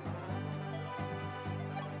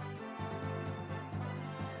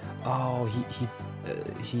 Oh,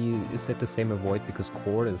 he is at the same avoid because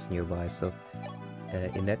Cord is nearby, so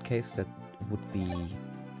in that case that would be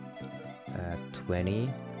 20,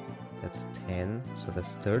 that's 10, so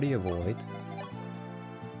that's 30 avoid.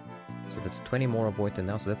 So that's 20 more avoid than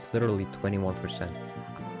now, so that's literally 21%.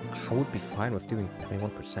 I would be fine with doing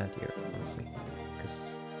 21% here, honestly,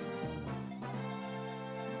 because...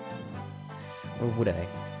 Or would I?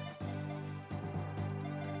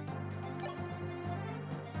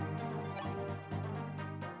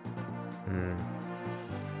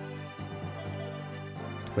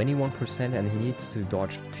 21% and he needs to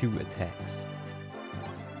dodge 2 attacks.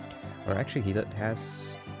 Or actually he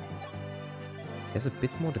has a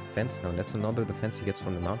bit more defense now. That's another defense he gets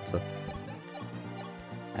from the mount, so...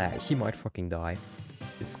 he might fucking die.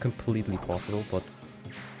 It's completely possible, but...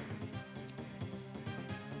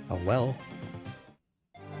 Oh well.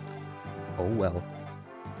 Oh well.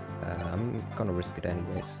 I'm gonna risk it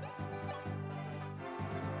anyways.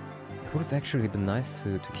 It would have actually been nice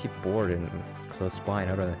to keep Board in close by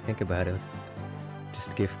now that I think about it. Just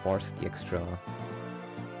to give Bart the extra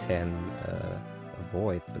 10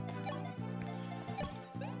 avoid, but...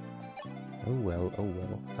 Oh well, oh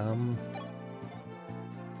well.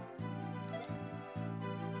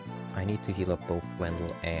 I need to heal up both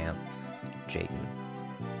Wendell and Jaden.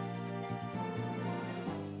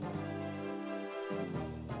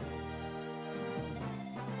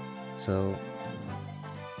 So...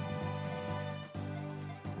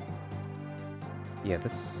 Yeah,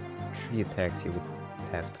 that's 3 attacks you would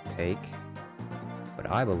have to take.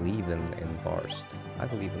 But I believe in Barst. I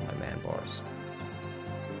believe in my man Barst.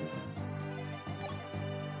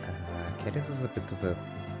 Okay, this is a bit of a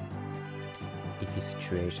iffy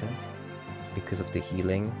situation because of the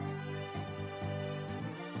healing.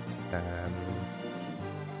 I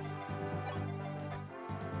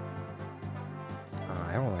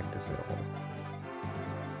don't like this at all.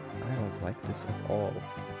 I don't like this at all.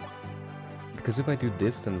 Because if I do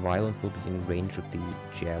this, then Violent will be in range of the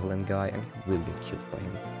Javelin guy and will get killed by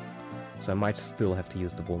him. So I might still have to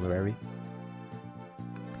use the Vulnerary.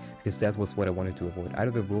 Because that was what I wanted to avoid.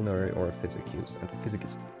 Either the Vulnerary or a Physic use. And Physic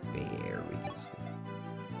is very useful.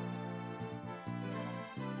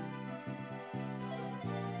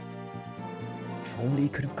 If only he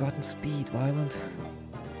could have gotten speed, Violent.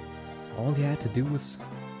 All he had to do was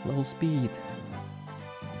level speed.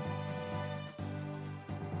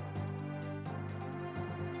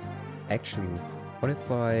 Actually, what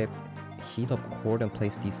if I heal up Cord and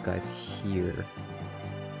place these guys here?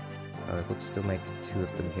 It would still make 2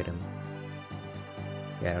 of them hit him.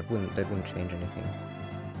 Yeah, that wouldn't change anything.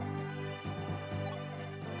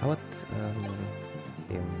 How about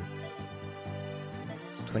him?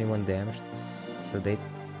 It's 21 damage, so they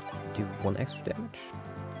do 1 extra damage?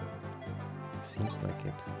 Seems like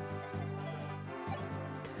it.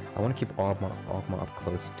 I want to keep Ogma up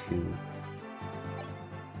close too.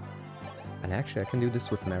 And actually I can do this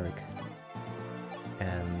with Merrick.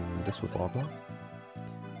 And this with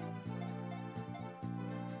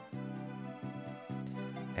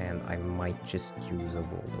And then I might just use a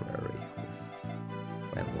vulnerary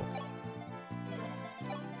with Wendell.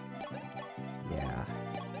 Yeah.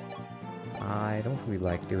 I don't really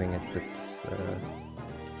like doing it, but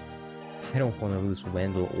I don't want to lose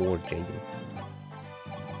Wendell or Jaden.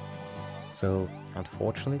 So,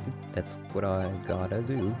 unfortunately, that's what I gotta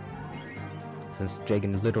do. Since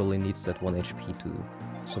Jaden literally needs that 1 HP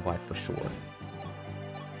to survive for sure.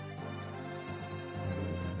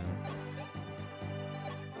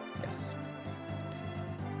 Yes.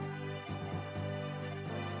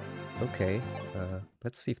 Okay,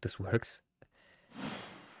 let's see if this works.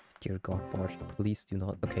 Dear God, Barst, please do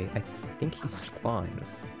not... Okay, I think he's fine.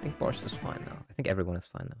 I think Barst is fine now. I think everyone is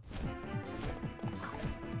fine now.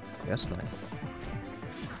 That's nice.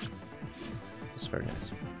 That's very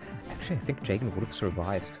nice. Actually, I think Jaden would have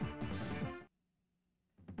survived.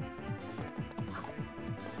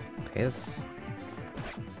 Okay, that's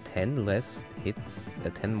 10 less hit,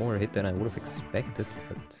 10 more hit than I would have expected,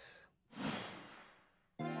 but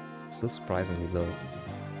still surprisingly low.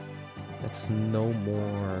 That's no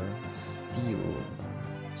more steel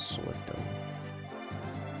sword though.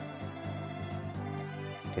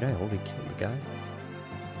 Did I already kill the guy?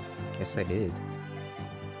 Guess I did.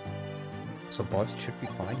 So Barst should be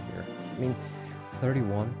fine here. I mean,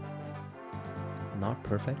 31, not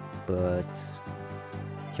perfect, but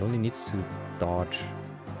he only needs to dodge.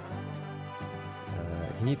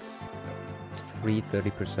 He needs 3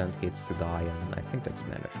 30% hits to die, and I think that's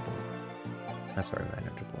manageable. That's very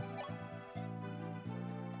manageable.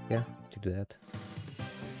 Yeah, to do that.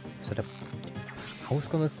 Set up... I was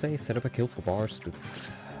gonna say set up a kill for Barst, but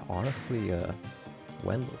honestly,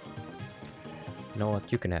 Wendell. You know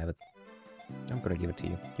what, you can have it. I'm gonna give it to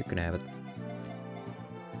you. You can have it.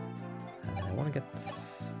 I wanna get...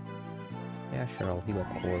 Yeah, sure, I'll heal up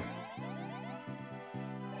Core.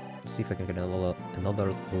 See if I can get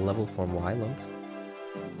another level from Wyland.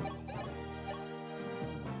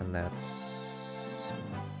 And that's...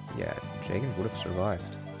 Yeah, Jagan would have survived.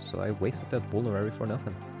 So I wasted that vulnerary for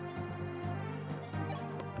nothing.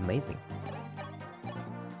 Amazing.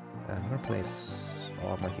 I'm gonna place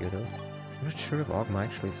Ogma here though. I'm not sure if Ogma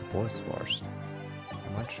actually supports Barst.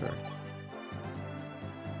 I'm not sure.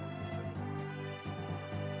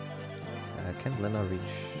 Can Lena reach?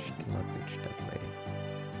 She cannot reach that way.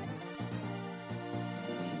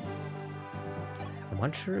 I'm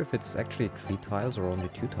unsure if it's actually 3 tiles or only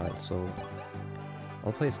 2 tiles, so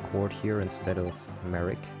I'll place Cord here instead of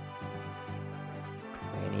Merrick.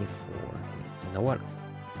 24. You know what?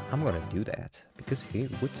 I'm gonna do that, because he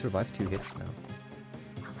would survive 2 hits now.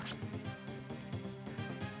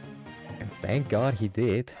 And thank God he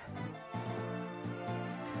did.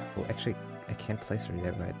 Well, actually, I can't place her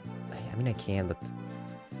there, right? I mean, I can, but...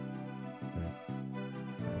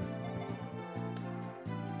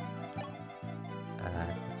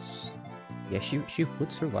 yeah, she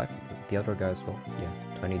would survive the other guy as well.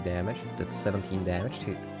 Yeah, 20 damage. That's 17 damage.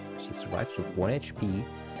 She survives with 1 HP.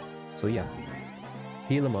 So yeah,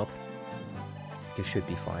 heal him up. You should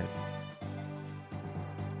be fine.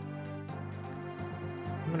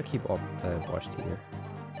 I'm gonna keep up Barst here.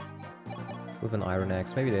 With an Iron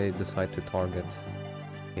Axe. Maybe they decide to target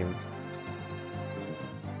him.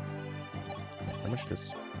 How much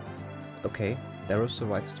does... Okay, Daros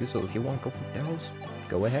survives too, so if you want to go for Daros,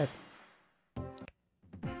 go ahead.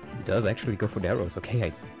 He does actually go for Daros. Okay,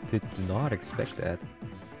 I did not expect that.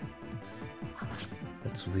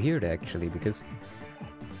 That's weird actually, because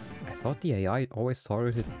I thought the AI always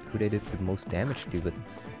targeted who they did the most damage to, but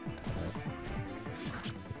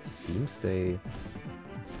it seems they...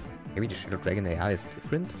 Maybe the Shadow Dragon AI is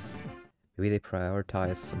different? Maybe they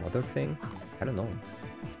prioritize some other thing? I don't know.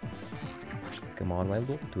 Come on,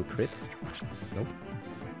 Wendell, do a crit? Nope.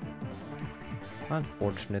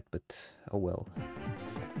 Unfortunate, but oh well.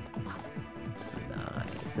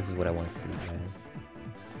 Nice, this is what I want to see, man.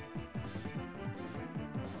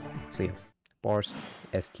 So yeah, Barst,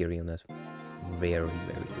 S tier unit. Very,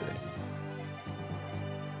 very good.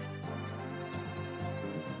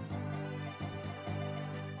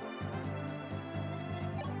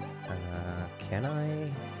 Can I?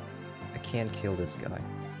 I can't kill this guy.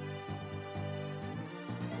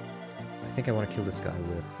 I think I want to kill this guy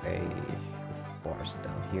with Barst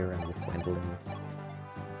down here and with Wendell in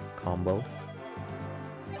combo.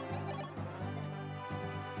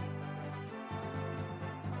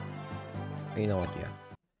 You know what, yeah.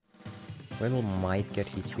 Wendell might get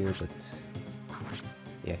hit here, but...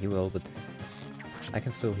 Yeah, he will, but... I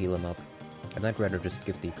can still heal him up. And I'd rather just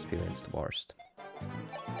give the experience to Barst.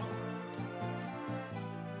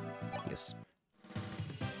 Yes.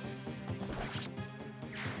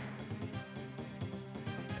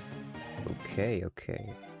 Okay,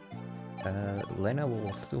 okay. Lena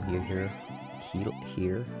will still heal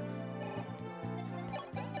here.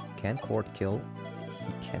 Can Cord kill?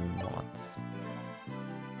 He cannot.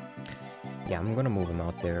 Yeah, I'm gonna move him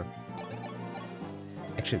out there.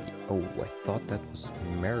 Actually, oh, I thought that was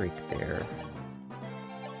Merrick there.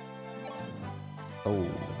 Oh.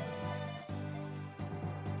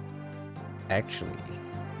 Actually.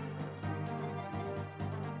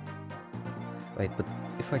 Wait, but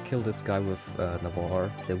if I kill this guy with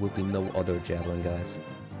Navarre, there will be no other Javelin guys.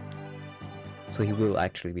 So he will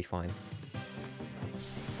actually be fine.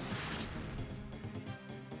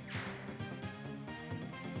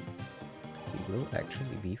 He will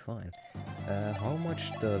actually be fine. How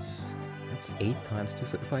much does... That's 8 times 2,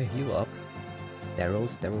 so if I heal up,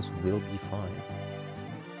 Darrow's will be fine.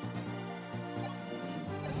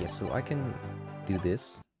 Yes, so I can do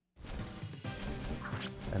this.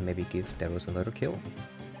 And maybe give Darrow's another kill.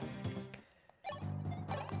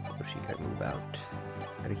 Or she can move out.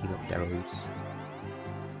 Gotta heal up Darrow's.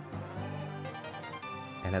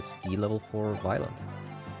 And that's D level for Violent.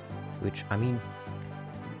 Which, I mean...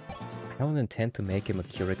 I don't intend to make him a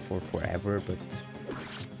curate for forever, but...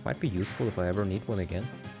 might be useful if I ever need one again.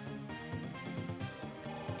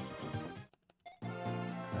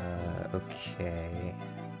 Okay...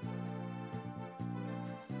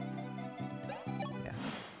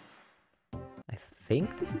 I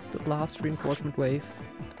think this is the last reinforcement wave.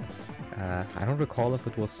 I don't recall if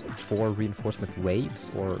it was 4 reinforcement waves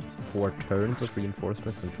or 4 turns of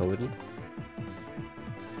reinforcements in total.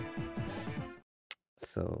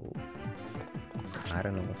 So... I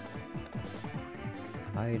don't know.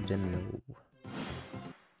 I don't know.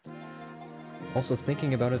 Also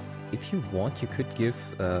thinking about it, if you want you could give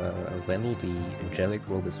Wendell the Angelic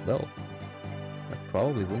Robe as well. That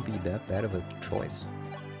probably wouldn't be that bad of a choice.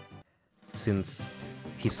 Since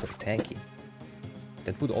he's so tanky.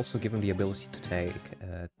 That would also give him the ability to take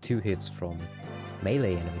 2 hits from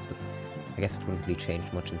melee enemies, but I guess it wouldn't really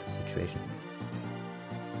change much in this situation.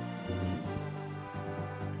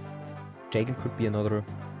 Jagan could be another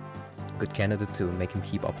good candidate to make him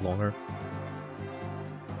keep up longer.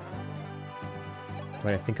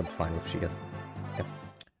 But I think I'm fine with Shia. Yep.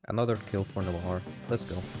 Another kill for Navarre. Let's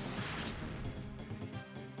go.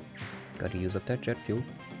 Gotta use up that jet fuel.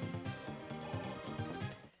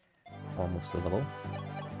 Almost a level.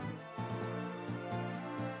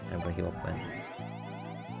 I'm gonna heal up then.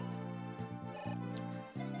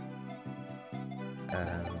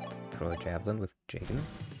 And throw a javelin with Jagan.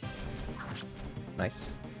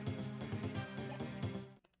 Nice.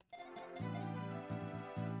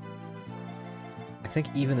 I think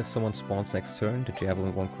even if someone spawns next turn, the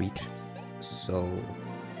javelin won't reach. So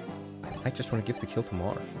I might just want to give the kill to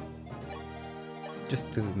Marv.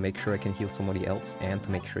 Just to make sure I can heal somebody else and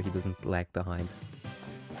to make sure he doesn't lag behind.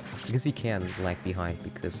 Because he can lag behind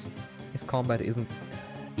because his combat isn't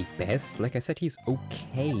the best. Like I said, he's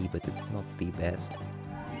okay, but it's not the best.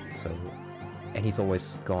 So, and he's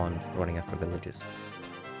always gone running after villages.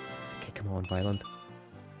 Okay, come on, Violent.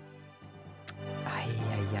 Ay,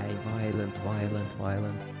 ay, ay, Violent, Violent,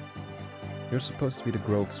 Violent. You're supposed to be the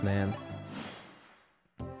Groves, man.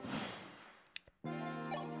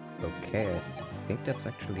 Okay, I think that's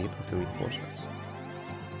actually it with the reinforcements.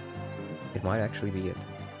 It might actually be it.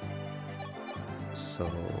 So,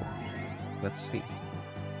 let's see.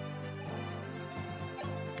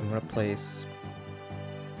 I'm gonna place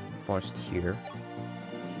Forest here.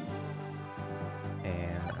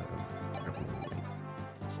 And...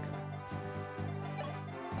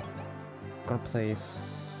 I'm gonna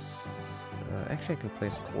place... actually I can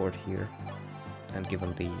place Cord here. And give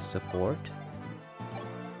him the support.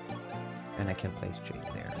 And I can place Jade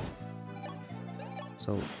there.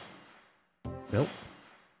 So... Nope.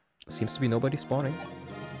 Seems to be nobody spawning.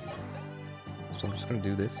 So I'm just gonna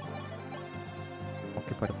do this.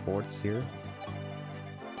 Occupy the forts here.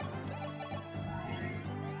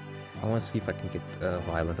 I want to see if I can get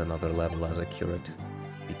Violent another level as a curate.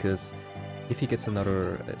 Because if he gets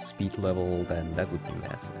another speed level, then that would be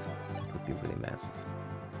massive. That would be really massive.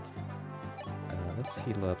 Let's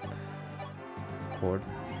heal up Cord.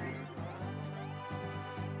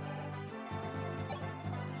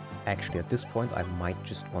 Actually, at this point, I might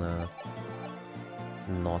just wanna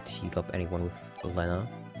not heal up anyone with Lena.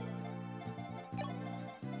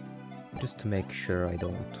 Just to make sure I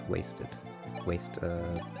don't waste it. Waste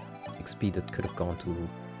XP that could have gone to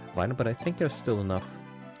Violent, but I think there's still enough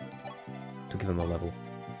to give him a level.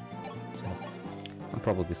 So, I'm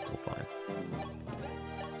probably still fine.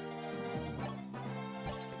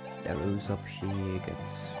 Darrow's up here, get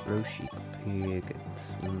Roshi up here,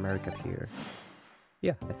 get Merrick up here.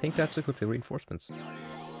 Yeah, I think that's it with the reinforcements.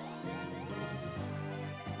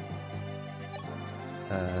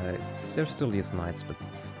 There's still these knights, but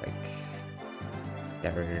like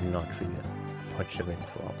they're not really much of a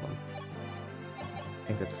problem. I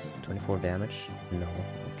think that's 24 damage. No,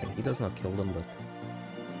 okay, he does not kill them, but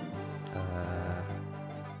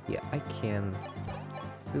yeah, I can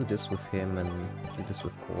do this with him and do this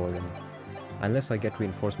with Cord, and unless I get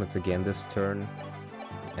reinforcements again this turn,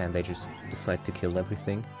 and they just decide to kill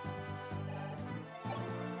everything,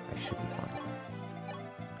 I should be fine.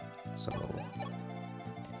 So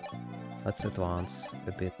let's advance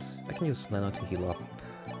a bit. I can use Lena to heal up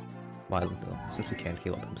Violet though, since he can't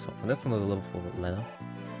heal up himself. And that's another level for Lena.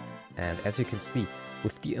 And as you can see,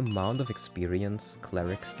 with the amount of experience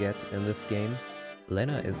clerics get in this game,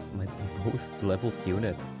 Lena is my most leveled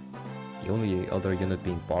unit. The only other unit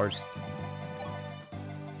being Barst.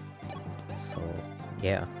 So,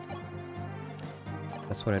 yeah.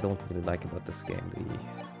 That's what I don't really like about this game,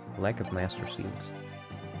 the lack of Master Seals.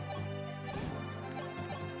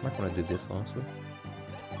 Might want to do this, honestly.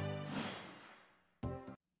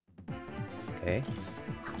 Okay.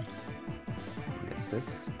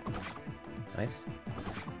 Misses. Nice.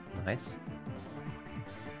 Nice.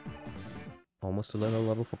 Almost a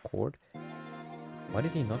level for Cord. Why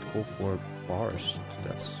did he not go for Barst?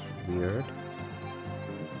 That's weird.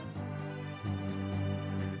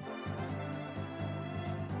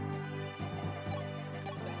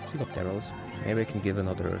 Let's see what Darrows. Maybe I can give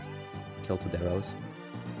another kill to Darrows.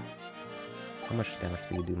 How much damage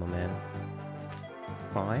do you do, my man?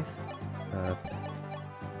 5?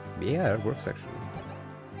 Yeah, it works actually.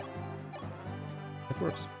 It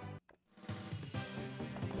works.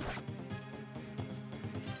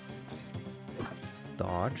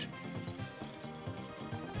 Dodge.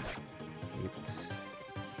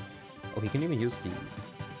 Oh, he can even use the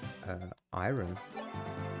iron.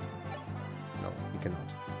 No, he cannot.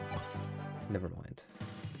 Never mind.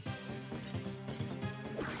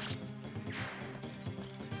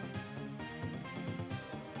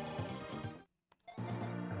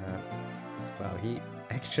 Wow, he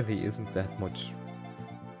actually isn't that much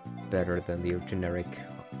better than the generic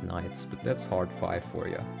knights, but that's hard 5 for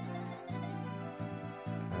you.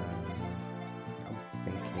 I'm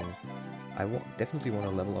thinking I definitely want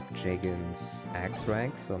to level up Jagen's axe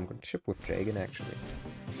rank, so I'm gonna chip with Jagen actually.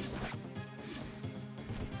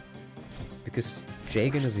 Because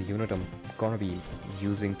Jagen is a unit I'm gonna be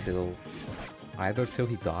using either till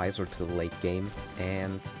he dies or till late game,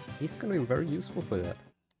 and he's gonna be very useful for that.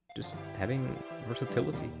 Just having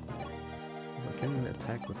versatility. I can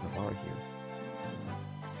attack with Navarre here.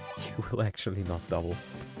 You will actually not double.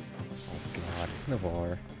 Oh god,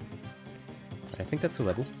 Navarre. I think that's the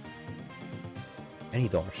level. And he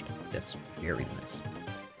dodged. That's very nice.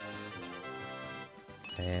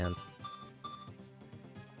 And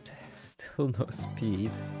still no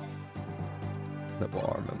speed.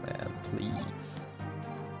 Navarre, my man, please.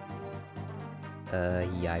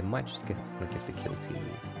 Yeah, I might just give the kill to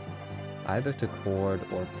you. Either to Cord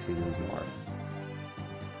or to Marth.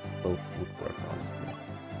 Both would work, honestly.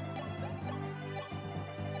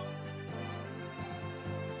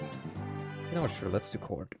 You know what, sure, let's do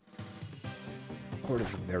Cord. Cord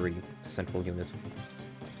is a very central unit.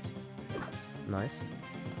 Nice.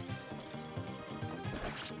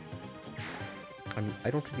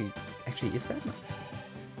 I don't really... Actually, is that nice?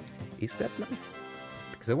 Is that nice?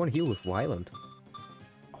 Because I want to heal with Violent.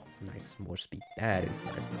 Oh, nice, more speed. That is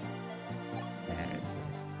nice. That is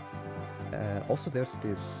nice. Also, there's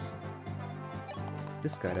this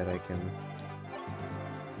guy that I can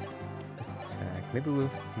attack. Maybe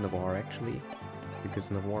with Navarre, actually.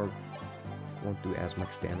 Because Navarre won't do as much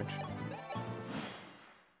damage.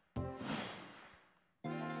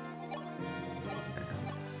 And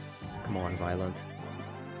come on, Violent.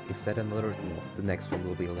 Is that another? No, the next one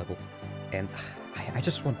will be a level. And I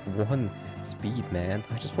just want 1 speed, man.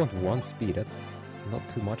 I just want 1 speed. That's not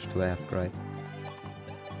too much to ask, right?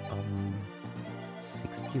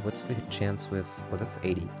 60? What's the chance with... Oh, that's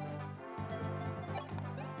 80.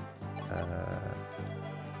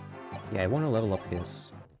 Yeah, I want to level up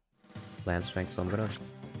his lance rank, so I'm gonna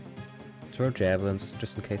throw javelins,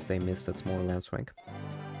 just in case they miss. That's more lance rank.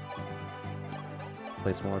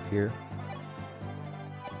 Place more here.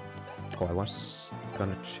 Oh, I was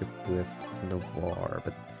gonna chip with Navarre,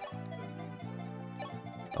 but...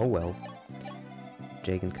 Oh well.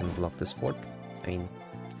 Jagen can block this fort. I mean,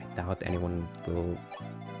 I doubt anyone will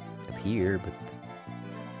appear, but...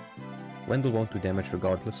 Wendell won't do damage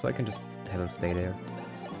regardless, so I can just have him stay there.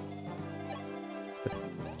 But,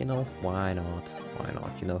 you know, why not? Why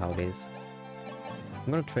not? You know how it is.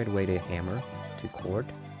 I'm gonna trade away the hammer to Cord.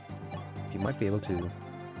 You might be able to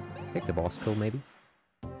take the boss kill, maybe.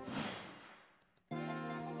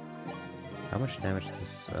 How much damage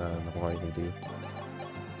does Navarre even do?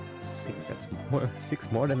 6, that's more,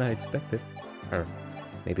 6 more than I expected. Or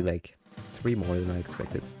maybe like 3 more than I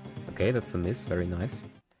expected. Okay, that's a miss, very nice.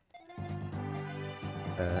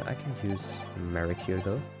 I can use Merrick here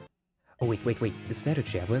though. Oh wait, is that a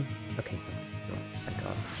javelin? Okay, no, thank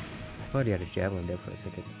god. I thought he had a javelin there for a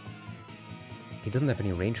second. He doesn't have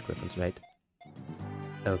any ranged weapons, right?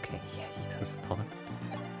 Okay, yeah, he does not.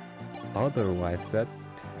 Otherwise, that...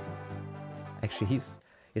 Actually,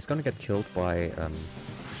 he's gonna get killed by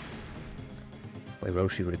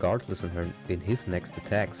Roshi regardless in his next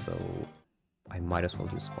attack, so I might as well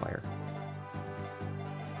use fire.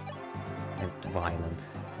 And violent.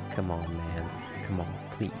 Come on, man. Come on,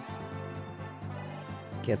 please.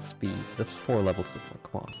 Get speed. That's 4 levels of fun.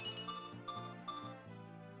 Come on.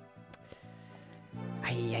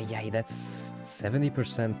 Ay, that's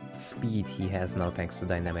 70% speed he has now thanks to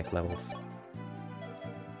dynamic levels.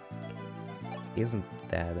 Isn't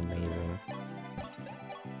that amazing?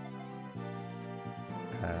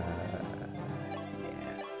 Yeah.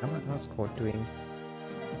 How's Court doing?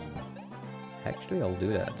 Actually, I'll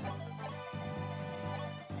do that.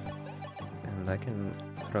 And I can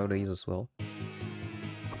throw these as well.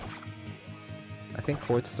 I think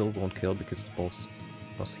Court still won't kill because the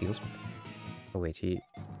boss heals. Oh wait, I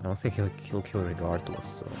don't think he'll kill regardless,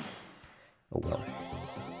 so... Oh well.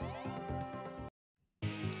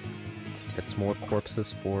 That's more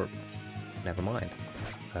corpses for... Never mind.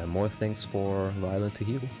 More things for Violent to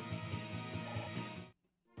heal.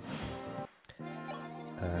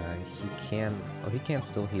 He can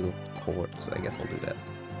still heal Court, so I guess I'll do that.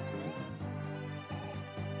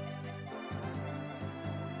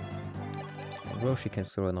 And Roshi can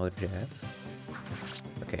throw another jab.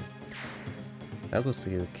 Okay. That was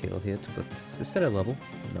the kill hit, but is that a level?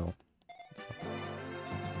 No.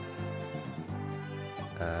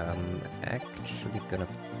 Actually gonna...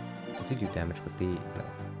 Does he do damage with the... No,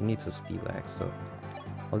 he needs a Steel Axe, so...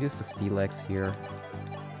 I'll use the Steel Axe here.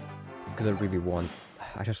 Because I really want...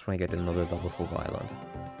 I just want to get another level for Violent.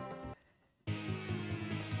 I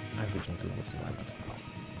really want a level for Violent.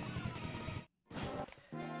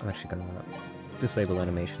 I'm actually gonna disable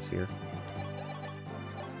animations here.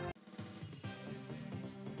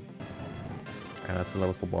 And that's the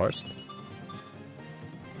level for Barst.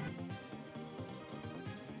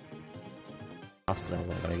 Last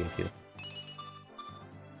level I'm gonna give you.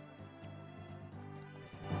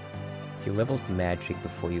 You leveled magic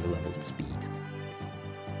before you leveled speed.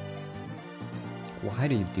 Why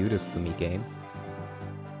do you do this to me, game?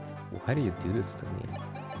 Why do you do this to me?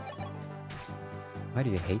 Why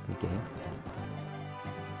do you hate me, game?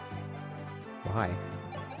 Why?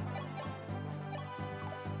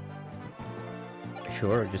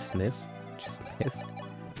 Sure, just miss. Just miss.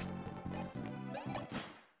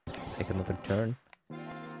 Take another turn.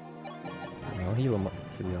 I'll heal him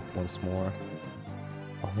up once more.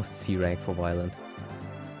 Almost C rank for Violent.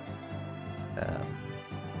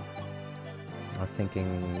 I'm thinking...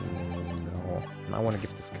 No. I want to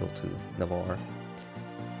give the skill to Navarre.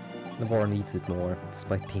 Navarre needs it more,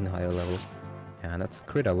 despite being higher level. And that's a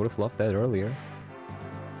crit, I would have loved that earlier.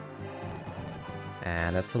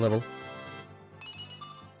 And that's a level.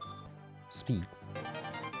 Speed.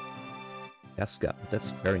 That's good. That's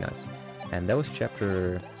very nice. And that was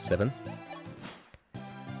chapter 7.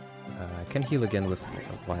 I can heal again with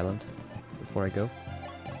Violent before I go.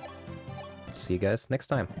 See you guys next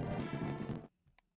time.